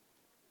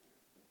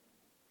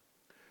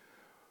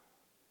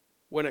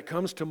 When it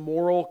comes to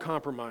moral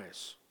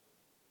compromise,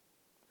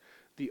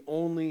 the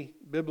only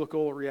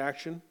biblical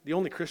reaction, the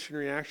only Christian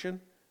reaction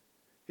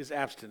is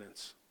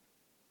abstinence.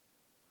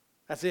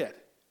 That's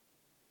it.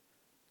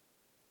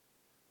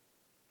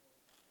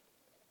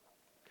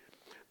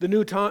 The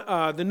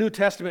New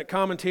Testament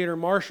commentator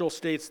Marshall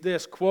states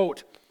this,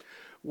 quote,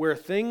 "Where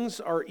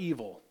things are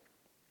evil,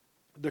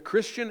 the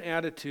Christian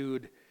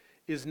attitude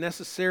is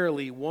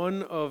necessarily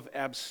one of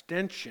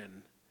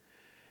abstention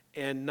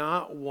and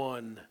not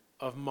one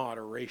of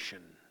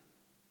moderation."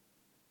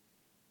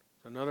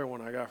 Another one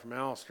I got from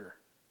Alistair.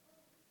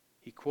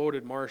 He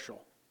quoted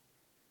Marshall.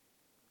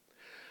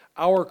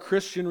 Our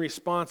Christian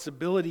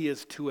responsibility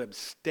is to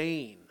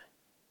abstain,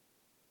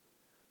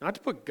 not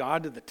to put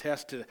God to the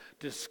test to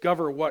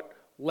discover what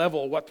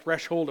level, what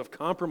threshold of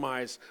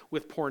compromise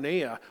with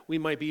porneia we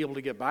might be able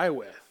to get by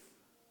with.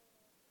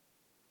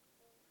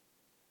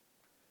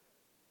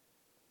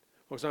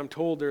 Folks, I'm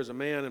told there's a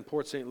man in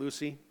Port St.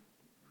 Lucie,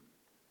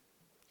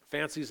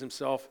 fancies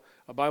himself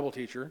a Bible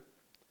teacher,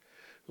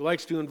 who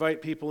likes to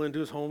invite people into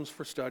his homes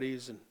for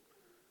studies, and,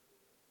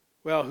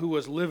 well, who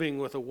was living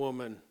with a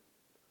woman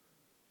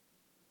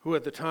who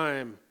at the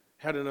time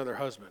had another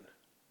husband.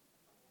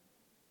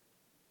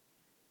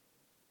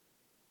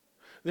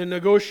 Then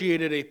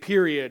negotiated a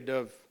period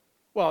of,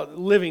 well,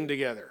 living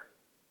together.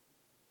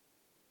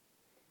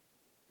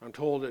 I'm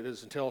told it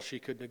is until she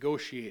could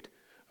negotiate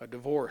a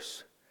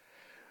divorce.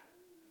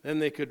 Then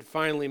they could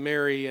finally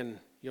marry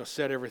and,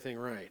 set everything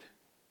right.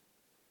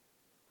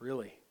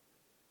 Really?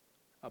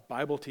 A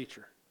Bible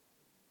teacher.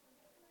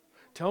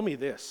 Tell me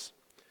this.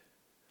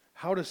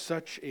 How does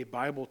such a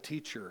Bible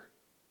teacher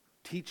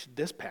teach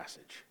this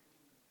passage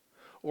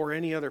or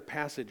any other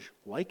passage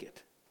like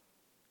it?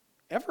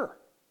 Ever?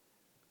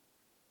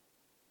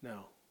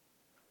 No.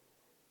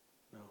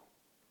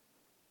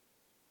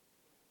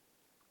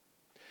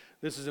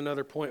 This is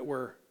another point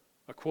where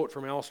a quote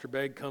from Alistair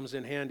Begg comes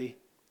in handy.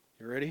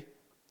 You ready?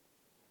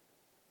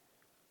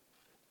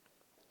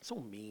 So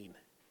mean.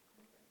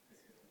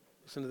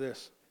 Listen to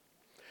this.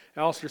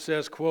 Alistair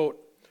says,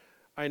 quote,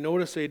 "I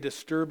notice a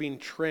disturbing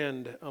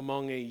trend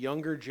among a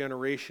younger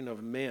generation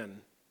of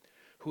men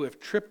who have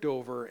tripped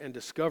over and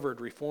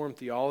discovered Reformed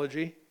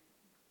theology,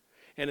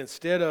 and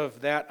instead of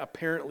that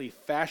apparently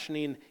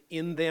fashioning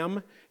in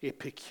them a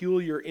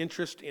peculiar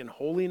interest in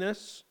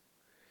holiness,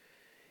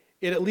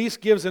 it at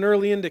least gives an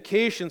early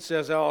indication,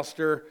 says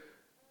Alistair,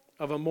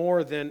 of a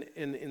more than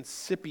an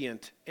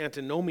incipient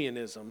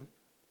antinomianism,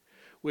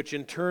 which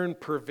in turn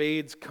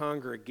pervades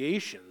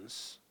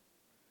congregations,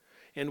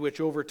 and which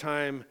over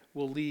time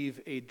will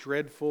leave a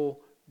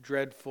dreadful,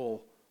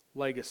 dreadful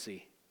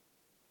legacy.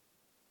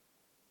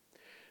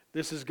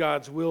 This is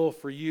God's will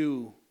for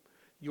you,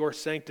 your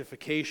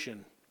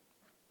sanctification.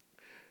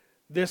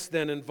 This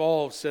then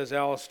involves, says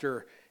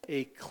Alistair,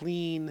 a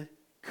clean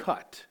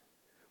cut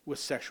with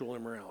sexual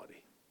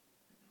immorality.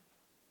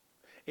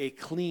 A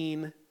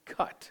clean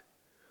cut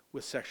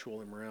with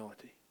sexual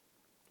immorality."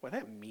 Why,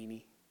 that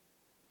meanie.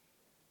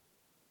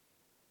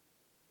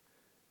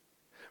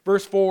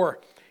 Verse 4,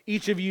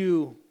 "Each of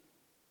you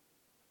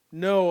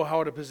know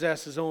how to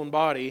possess his own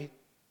body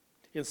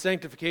in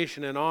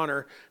sanctification and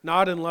honor,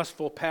 not in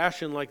lustful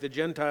passion like the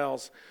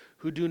Gentiles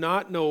who do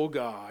not know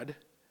God,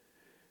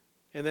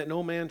 and that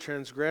no man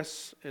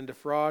transgress and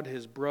defraud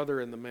his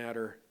brother in the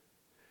matter,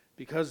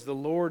 because the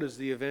Lord is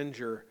the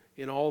avenger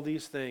in all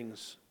these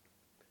things,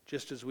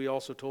 just as we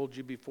also told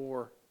you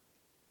before,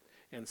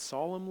 and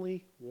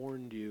solemnly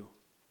warned you."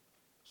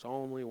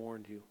 Solemnly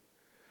warned you.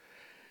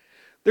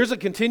 There's a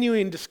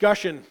continuing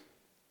discussion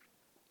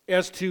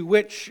as to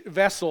which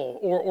vessel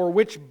or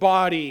which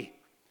body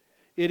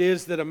it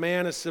is that a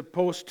man is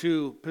supposed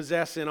to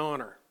possess in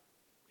honor,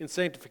 in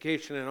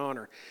sanctification and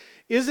honor.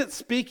 Is it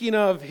speaking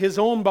of his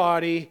own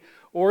body,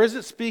 or is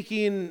it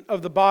speaking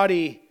of the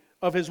body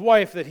of his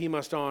wife that he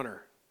must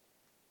honor?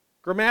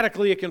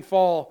 Grammatically, it can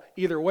fall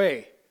either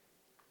way.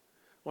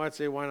 Well, I'd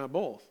say, why not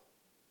both?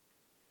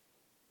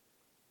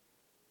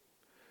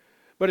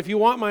 But if you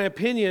want my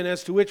opinion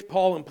as to which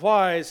Paul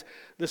implies,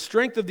 the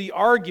strength of the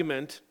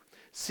argument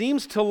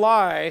seems to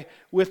lie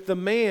with the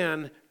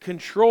man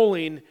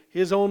controlling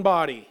his own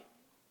body.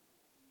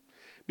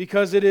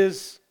 Because it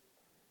is,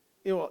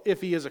 if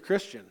he is a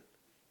Christian,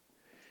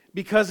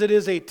 because it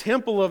is a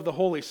temple of the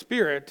Holy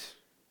Spirit,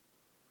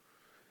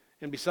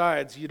 and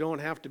besides, you don't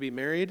have to be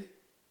married.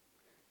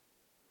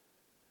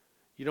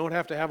 You don't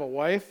have to have a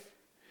wife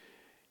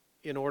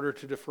in order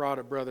to defraud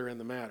a brother in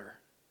the matter.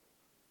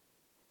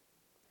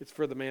 It's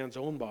for the man's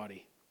own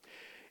body.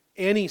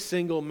 Any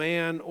single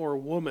man or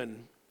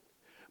woman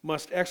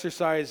must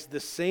exercise the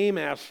same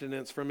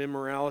abstinence from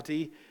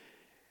immorality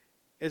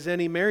as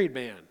any married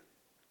man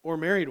or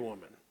married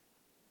woman.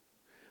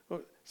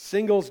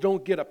 Singles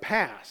don't get a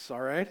pass,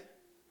 all right?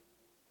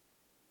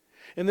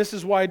 And this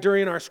is why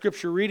during our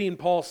scripture reading,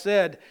 Paul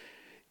said,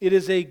 it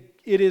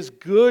is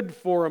good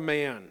for a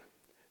man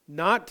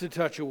not to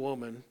touch a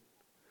woman,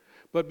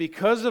 but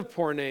because of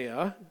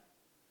porneia,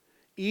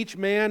 each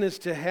man is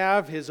to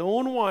have his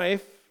own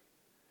wife,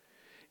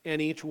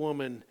 and each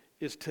woman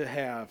is to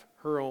have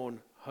her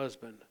own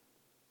husband.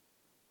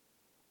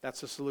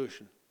 That's the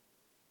solution.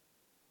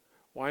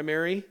 Why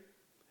marry?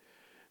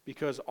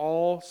 Because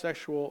all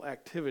sexual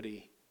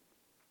activity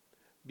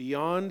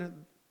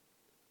beyond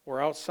or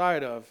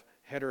outside of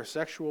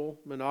heterosexual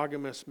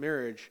monogamous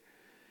marriage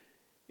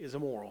is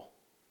immoral.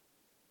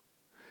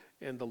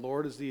 And the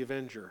Lord is the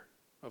avenger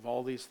of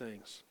all these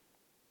things.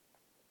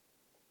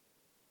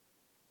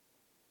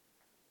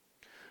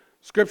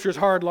 Scripture's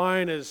hard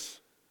line has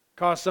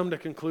caused some to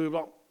conclude,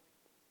 well,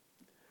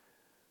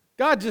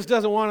 God just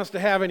doesn't want us to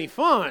have any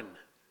fun.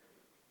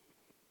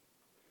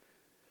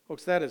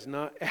 Folks, that is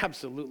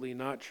absolutely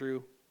not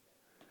true.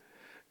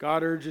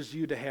 God urges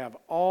you to have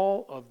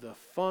all of the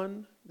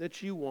fun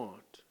that you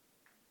want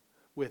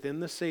within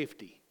the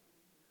safety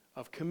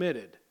of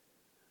committed,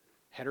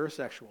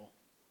 heterosexual,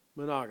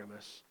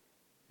 monogamous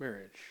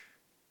marriage,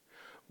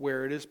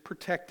 where it is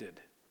protected,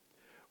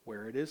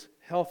 where it is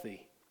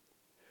healthy,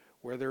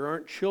 where there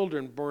aren't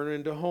children born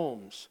into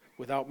homes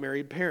without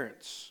married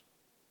parents,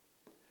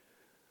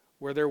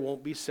 where there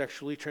won't be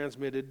sexually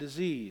transmitted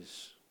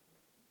disease,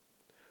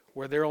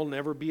 where there will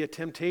never be a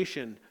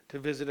temptation to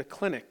visit a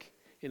clinic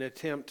in an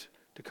attempt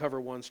to cover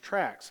one's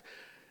tracks.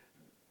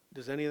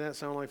 Does any of that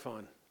sound like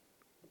fun?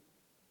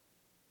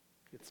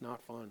 It's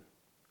not fun.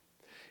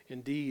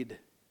 Indeed,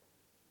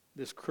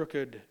 this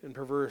crooked and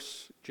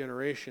perverse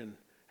generation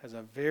has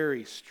a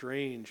very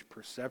strange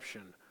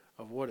perception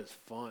of what is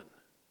fun.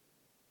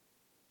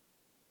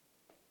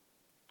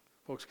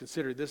 Folks,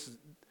 consider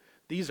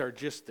these are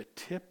just the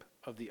tip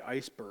of the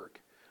iceberg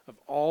of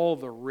all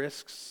the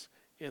risks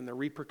and the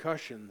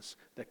repercussions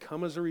that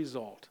come as a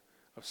result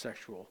of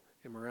sexual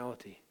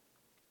immorality.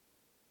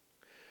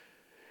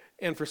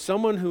 And for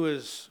someone who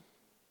is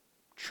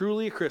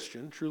truly a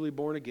Christian, truly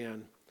born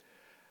again,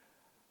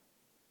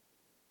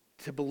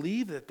 to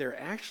believe that they're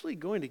actually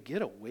going to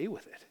get away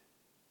with it,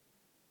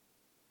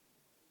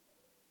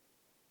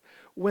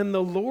 when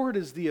the Lord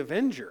is the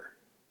avenger.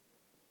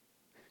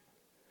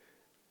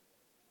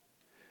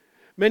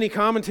 Many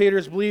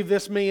commentators believe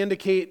this may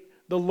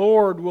indicate the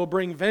Lord will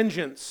bring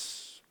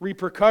vengeance,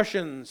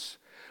 repercussions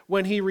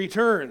when He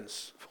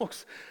returns.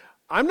 Folks,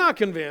 I'm not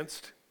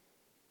convinced.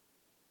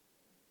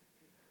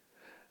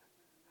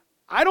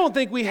 I don't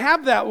think we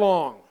have that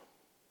long.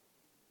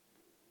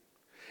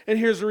 And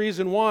here's the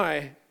reason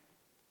why.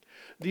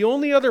 The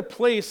only other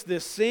place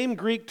this same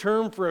Greek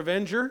term for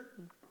avenger,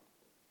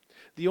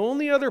 the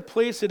only other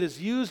place it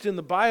is used in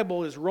the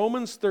Bible is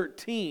Romans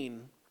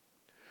 13,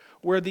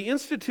 where the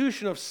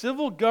institution of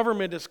civil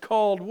government is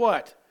called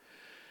what?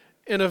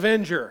 An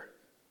avenger.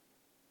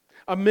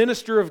 A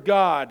minister of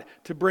God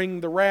to bring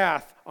the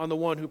wrath on the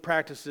one who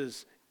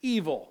practices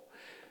evil.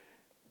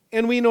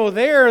 And we know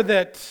there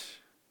that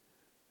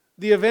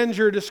the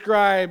avenger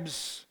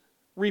describes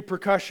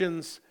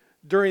repercussions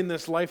during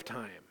this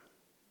lifetime.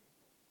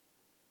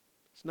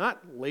 It's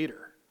not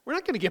later. We're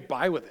not going to get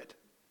by with it.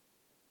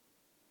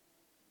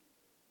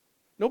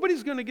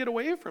 Nobody's going to get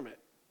away from it.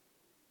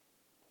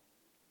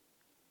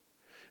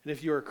 And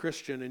if you're a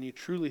Christian and you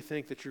truly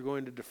think that you're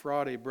going to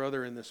defraud a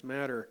brother in this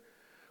matter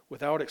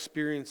without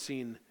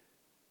experiencing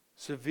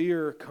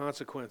severe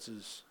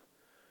consequences,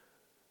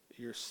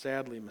 you're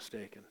sadly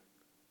mistaken.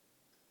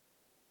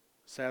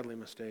 Sadly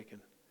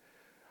mistaken.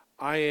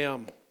 I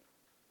am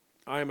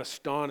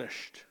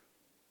astonished.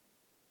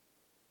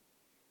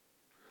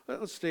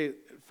 Let's stay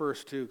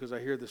first too, because I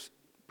hear this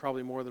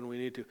probably more than we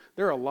need to.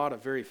 There are a lot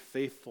of very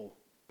faithful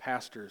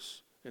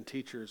pastors and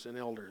teachers and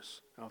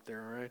elders out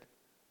there, all right?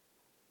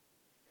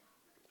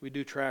 We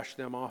do trash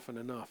them often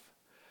enough.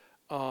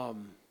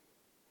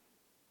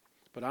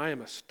 But I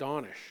am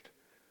astonished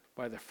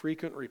by the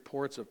frequent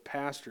reports of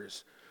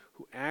pastors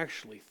who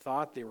actually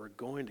thought they were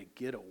going to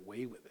get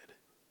away with it.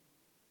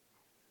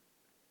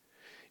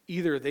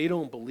 Either they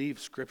don't believe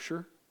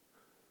Scripture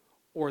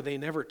or they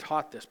never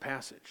taught this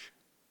passage.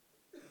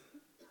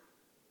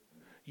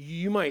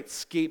 You might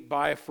skate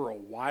by for a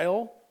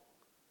while,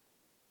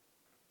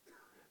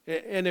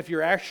 and if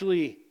you're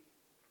actually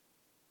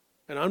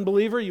an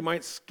unbeliever, you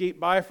might skate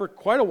by for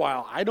quite a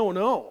while. I don't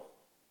know.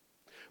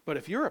 But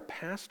if you're a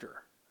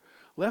pastor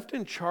left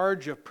in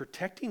charge of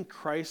protecting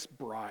Christ's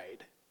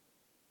bride,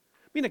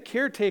 being a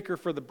caretaker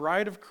for the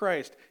bride of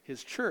Christ,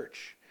 His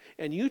church,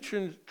 and you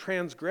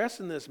transgress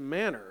in this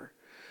manner,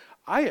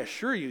 I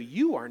assure you,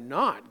 you are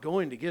not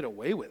going to get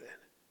away with it.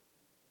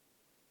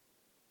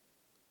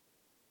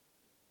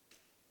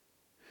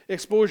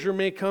 Exposure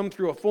may come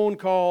through a phone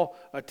call,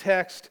 a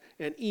text,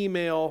 an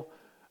email,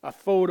 a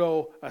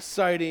photo, a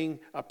sighting,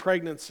 a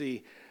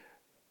pregnancy,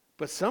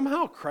 but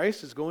somehow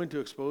Christ is going to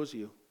expose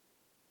you.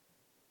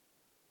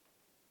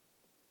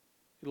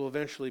 It'll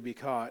eventually be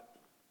caught.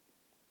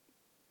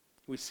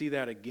 We see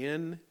that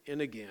again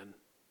and again.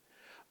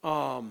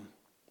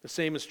 The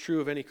same is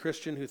true of any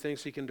Christian who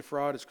thinks he can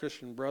defraud his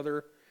Christian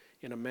brother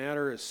in a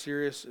matter as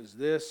serious as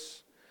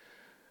this.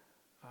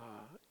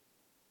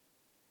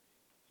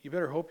 You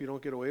better hope you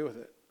don't get away with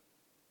it,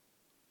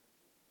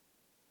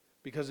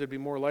 because it'd be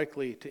more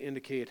likely to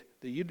indicate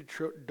that you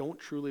don't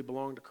truly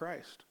belong to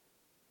Christ.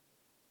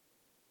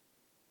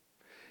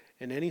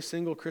 And any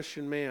single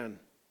Christian man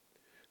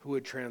who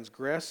would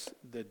transgress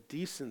the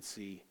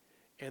decency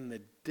and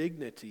the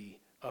dignity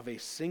of a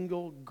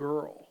single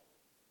girl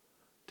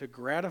to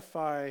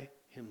gratify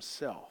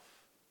himself,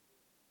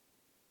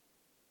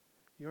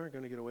 you aren't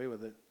going to get away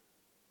with it.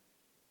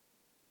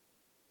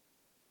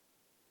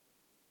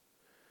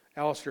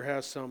 Alistair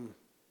has some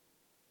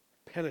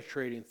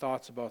penetrating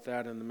thoughts about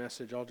that in the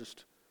message. I'll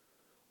just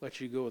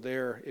let you go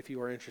there if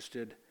you are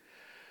interested.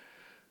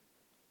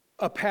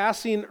 A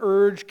passing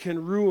urge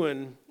can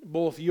ruin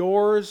both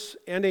yours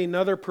and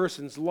another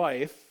person's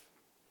life.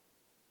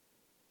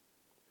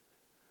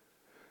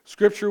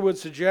 Scripture would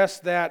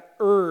suggest that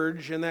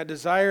urge and that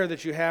desire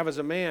that you have as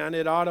a man,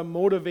 it ought to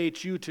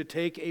motivate you to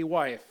take a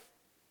wife,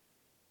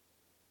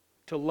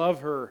 to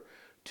love her,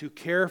 to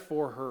care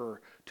for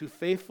her, to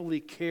faithfully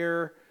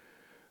care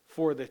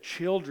for the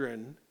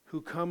children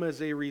who come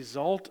as a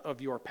result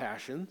of your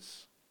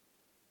passions.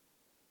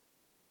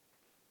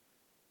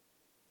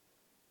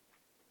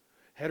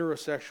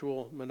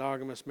 Heterosexual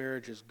monogamous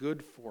marriage is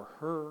good for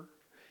her.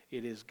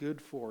 It is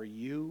good for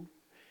you.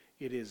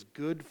 It is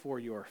good for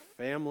your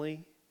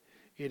family.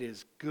 It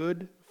is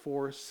good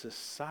for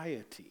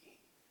society.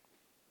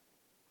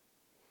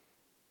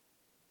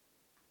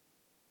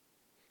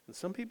 And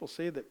some people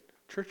say that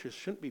churches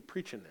shouldn't be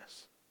preaching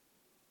this.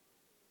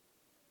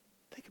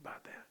 Think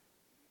about that.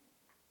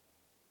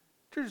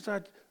 Churches,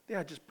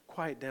 just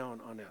quiet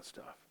down on that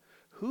stuff.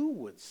 Who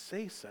would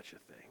say such a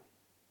thing?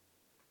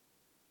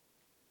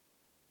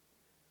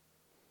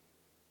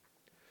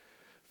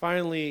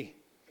 Finally,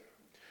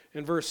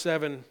 in verse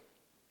 7,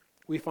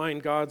 we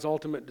find God's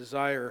ultimate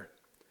desire.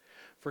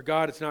 For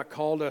God has not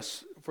called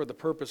us for the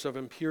purpose of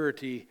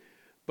impurity,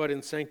 but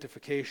in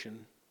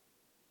sanctification.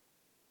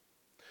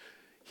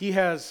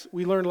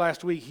 We learned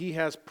last week, He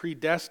has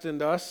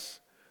predestined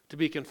us to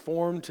be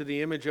conformed to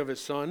the image of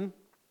His Son.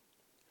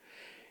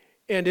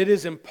 And it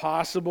is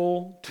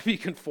impossible to be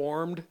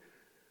conformed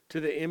to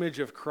the image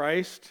of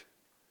Christ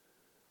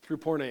through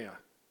porneia.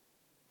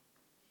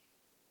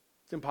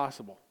 It's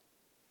impossible.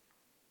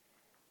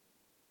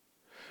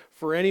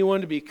 For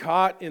anyone to be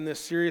caught in this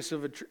serious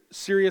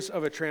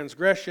of a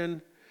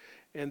transgression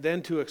and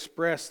then to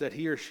express that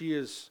he or she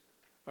is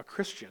a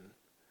Christian,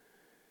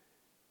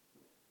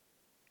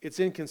 it's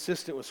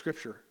inconsistent with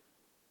Scripture,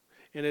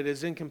 and it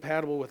is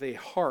incompatible with a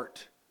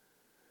heart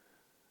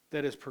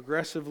that is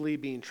progressively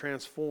being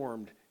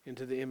transformed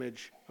into the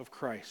image of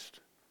Christ.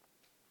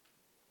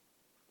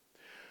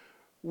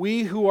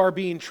 We who are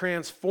being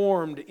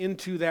transformed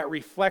into that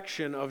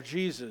reflection of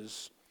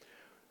Jesus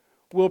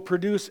will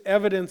produce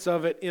evidence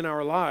of it in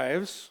our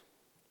lives.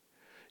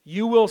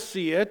 You will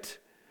see it.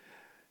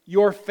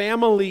 Your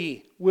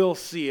family will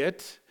see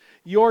it.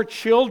 Your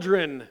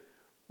children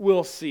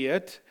will see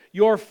it.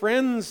 Your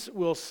friends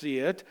will see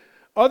it.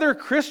 Other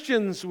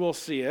Christians will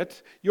see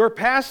it. Your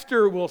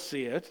pastor will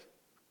see it.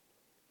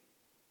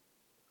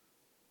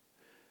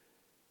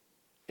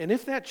 And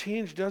if that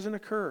change doesn't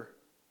occur,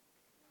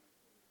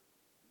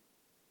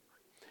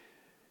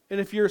 and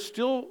if you're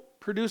still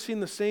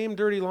producing the same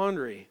dirty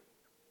laundry,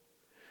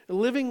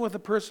 living with a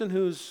person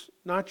who's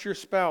not your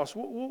spouse,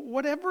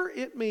 whatever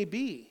it may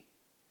be,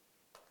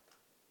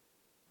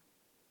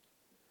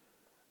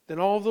 then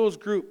all those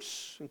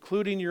groups,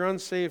 including your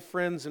unsaved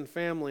friends and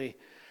family,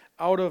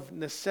 out of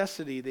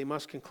necessity, they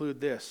must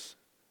conclude this: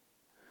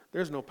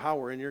 there's no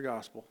power in your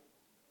gospel.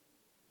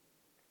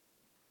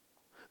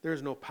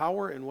 There's no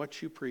power in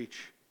what you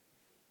preach,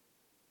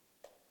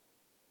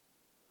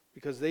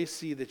 because they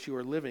see that you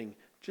are living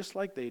just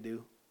like they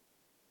do.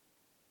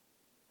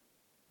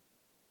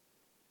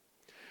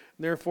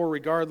 Therefore,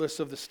 regardless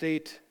of the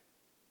state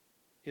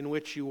in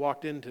which you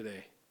walked in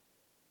today,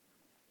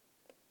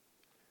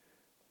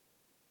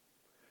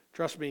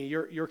 trust me,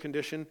 your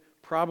condition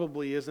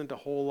probably isn't a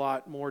whole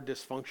lot more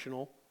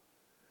dysfunctional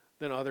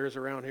than others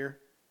around here.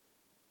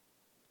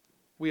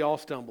 We all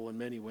stumble in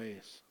many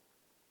ways.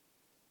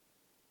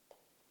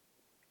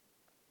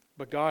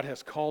 But God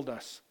has called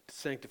us to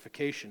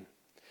sanctification,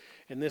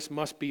 and this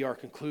must be our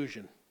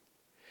conclusion.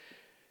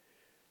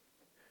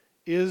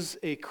 Is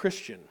a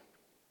Christian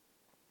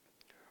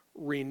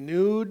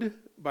renewed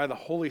by the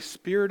Holy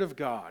Spirit of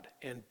God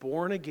and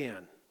born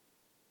again?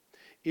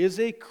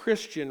 Is a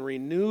Christian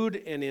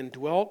renewed and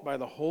indwelt by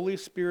the Holy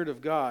Spirit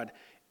of God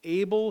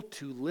able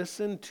to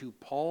listen to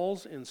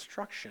Paul's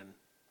instruction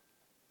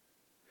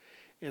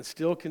and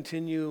still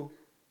continue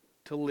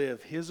to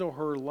live his or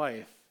her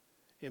life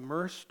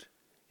immersed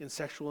in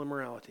sexual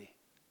immorality?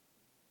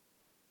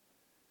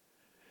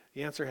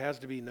 The answer has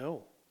to be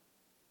no.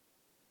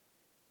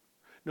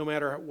 No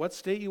matter what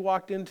state you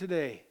walked in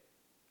today,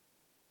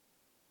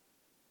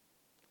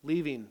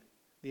 leaving,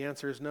 the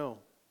answer is no.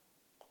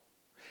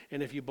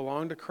 And if you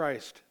belong to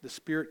Christ, the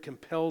Spirit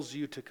compels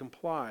you to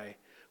comply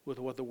with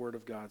what the Word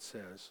of God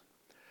says.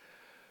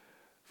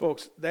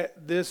 Folks,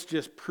 this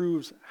just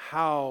proves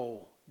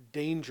how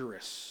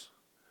dangerous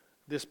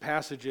this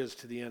passage is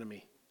to the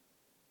enemy.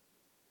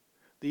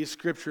 These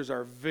scriptures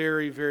are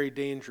very, very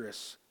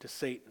dangerous to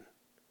Satan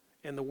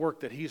and the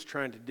work that he's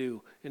trying to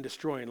do in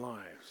destroying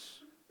lives.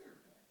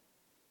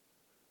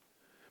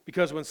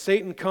 Because when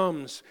Satan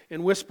comes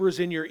and whispers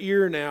in your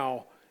ear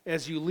now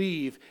as you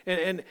leave,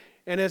 and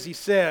as he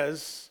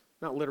says,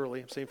 not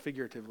literally, I'm saying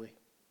figuratively,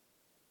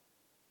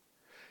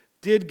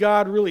 did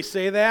God really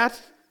say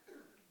that?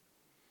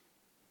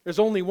 There's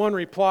only one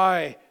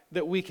reply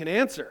that we can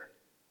answer.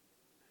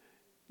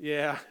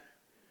 Yeah,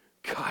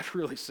 God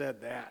really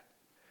said that.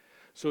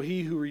 So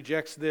he who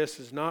rejects this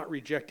is not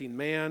rejecting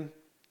man.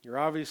 You're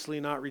obviously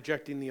not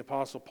rejecting the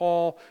Apostle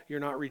Paul. You're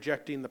not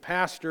rejecting the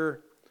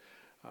pastor.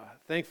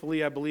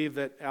 Thankfully, I believe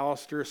that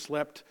Alistair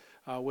slept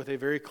with a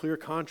very clear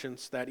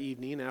conscience that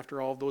evening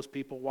after all of those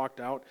people walked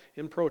out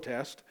in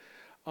protest.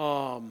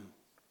 But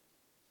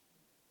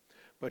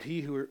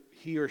he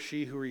or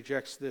she who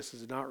rejects this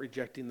is not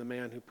rejecting the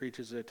man who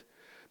preaches it,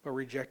 but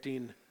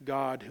rejecting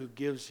God who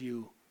gives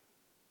you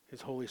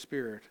His Holy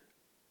Spirit.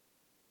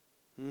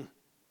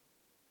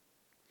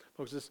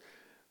 Folks,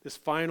 this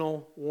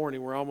final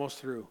warning, we're almost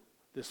through.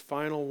 This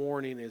final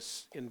warning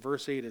is in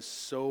verse 8 is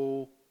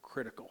so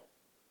critical.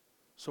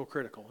 So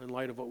critical in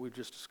light of what we've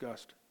just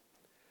discussed.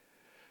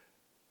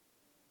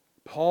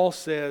 Paul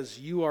says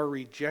you are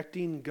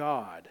rejecting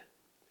God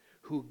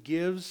who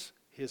gives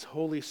His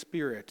Holy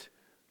Spirit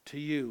to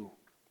you.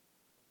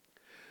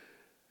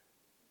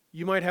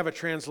 You might have a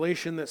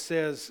translation that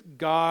says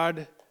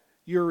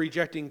you're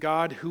rejecting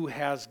God who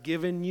has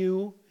given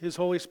you His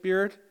Holy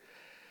Spirit.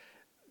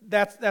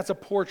 That's a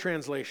poor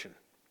translation.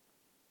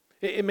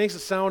 It makes it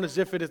sound as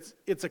if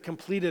it's a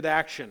completed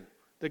action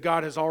that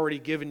God has already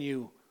given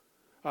you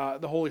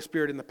the Holy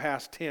Spirit in the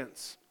past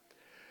tense.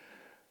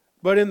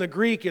 But in the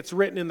Greek, it's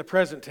written in the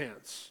present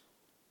tense.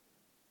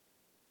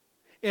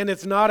 And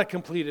it's not a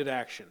completed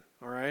action,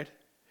 all right?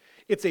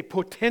 It's a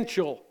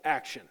potential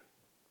action.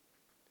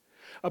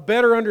 A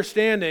better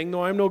understanding,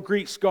 though I'm no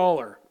Greek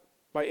scholar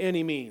by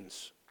any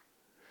means,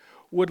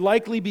 would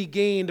likely be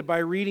gained by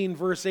reading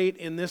verse 8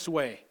 in this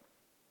way.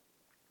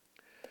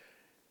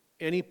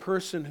 Any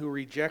person who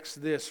rejects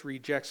this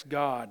rejects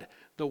God,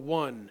 the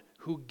one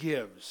who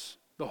gives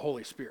the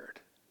Holy Spirit.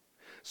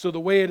 So the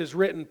way it is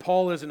written,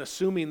 Paul isn't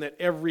assuming that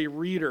every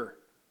reader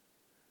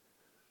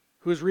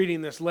who's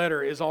reading this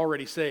letter is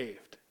already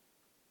saved.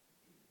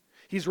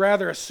 He's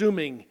rather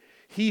assuming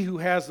he who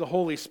has the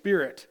Holy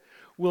Spirit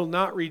will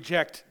not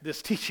reject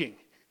this teaching.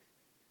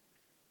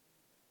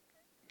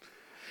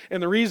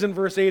 And the reason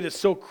verse 8 is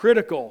so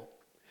critical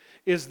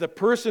is the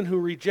person who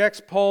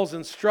rejects Paul's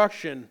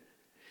instruction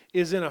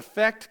is in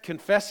effect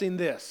confessing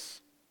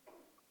this.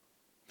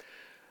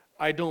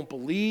 I don't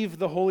believe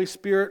the Holy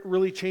Spirit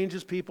really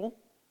changes people.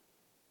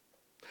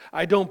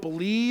 I don't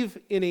believe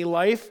in a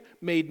life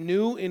made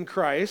new in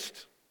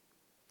Christ.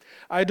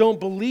 I don't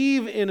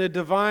believe in a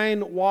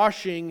divine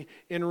washing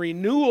and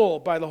renewal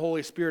by the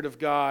Holy Spirit of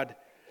God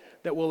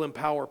that will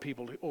empower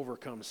people to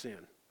overcome sin.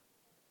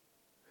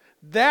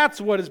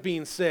 That's what is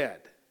being said.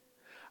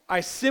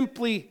 I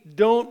simply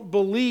don't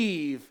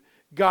believe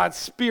God's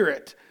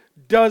Spirit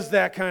does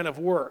that kind of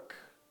work.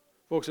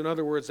 Folks, in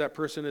other words, that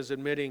person is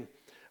admitting,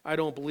 I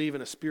don't believe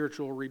in a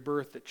spiritual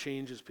rebirth that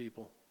changes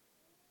people.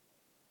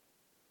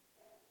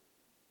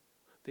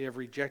 They have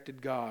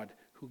rejected God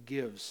who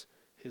gives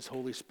His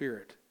Holy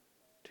Spirit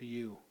to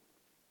you.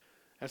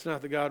 That's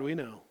not the God we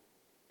know.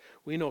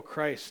 We know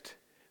Christ,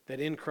 that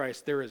in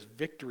Christ there is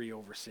victory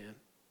over sin.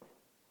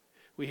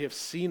 We have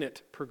seen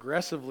it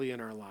progressively in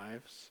our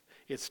lives.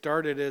 It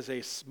started as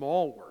a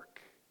small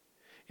work,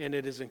 and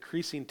it is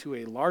increasing to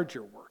a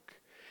larger work.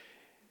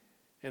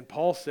 And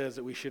Paul says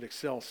that we should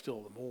excel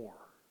still the more.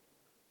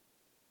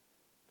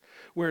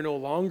 We're no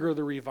longer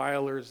the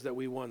revilers that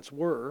we once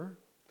were.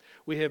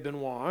 We have been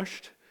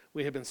washed,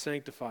 we have been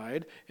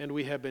sanctified, and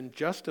we have been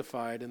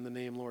justified in the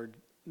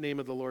name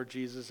of the Lord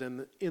Jesus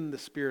and in the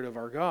Spirit of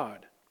our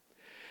God.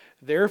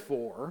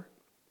 Therefore,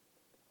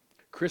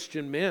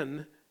 Christian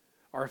men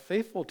are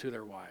faithful to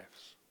their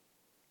wives,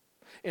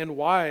 and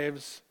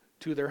wives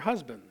to their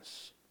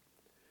husbands.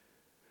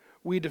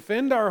 We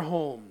defend our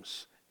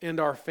homes and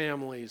our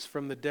families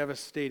from the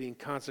devastating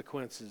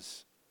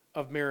consequences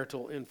of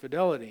marital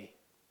infidelity.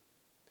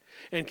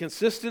 And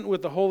consistent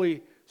with the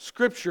Holy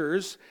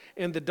Scriptures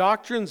and the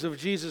doctrines of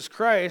Jesus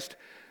Christ,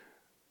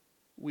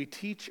 we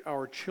teach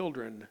our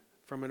children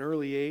from an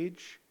early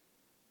age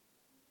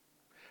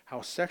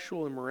how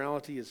sexual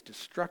immorality is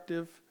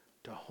destructive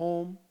to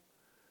home,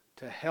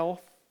 to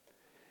health,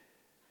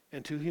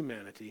 and to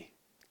humanity.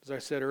 As I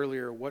said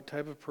earlier, what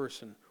type of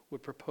person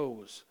would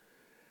propose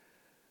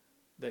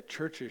that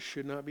churches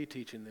should not be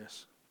teaching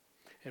this?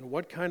 And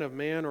what kind of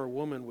man or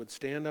woman would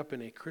stand up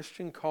in a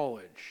Christian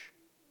college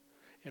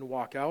and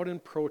walk out in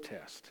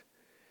protest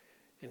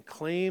and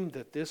claim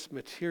that this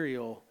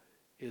material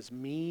is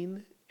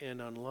mean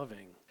and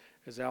unloving?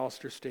 As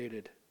Alistair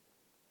stated,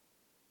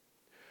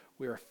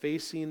 we are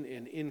facing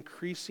an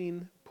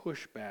increasing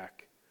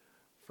pushback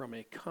from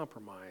a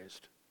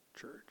compromised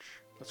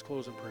church. Let's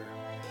close in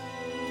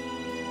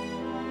prayer.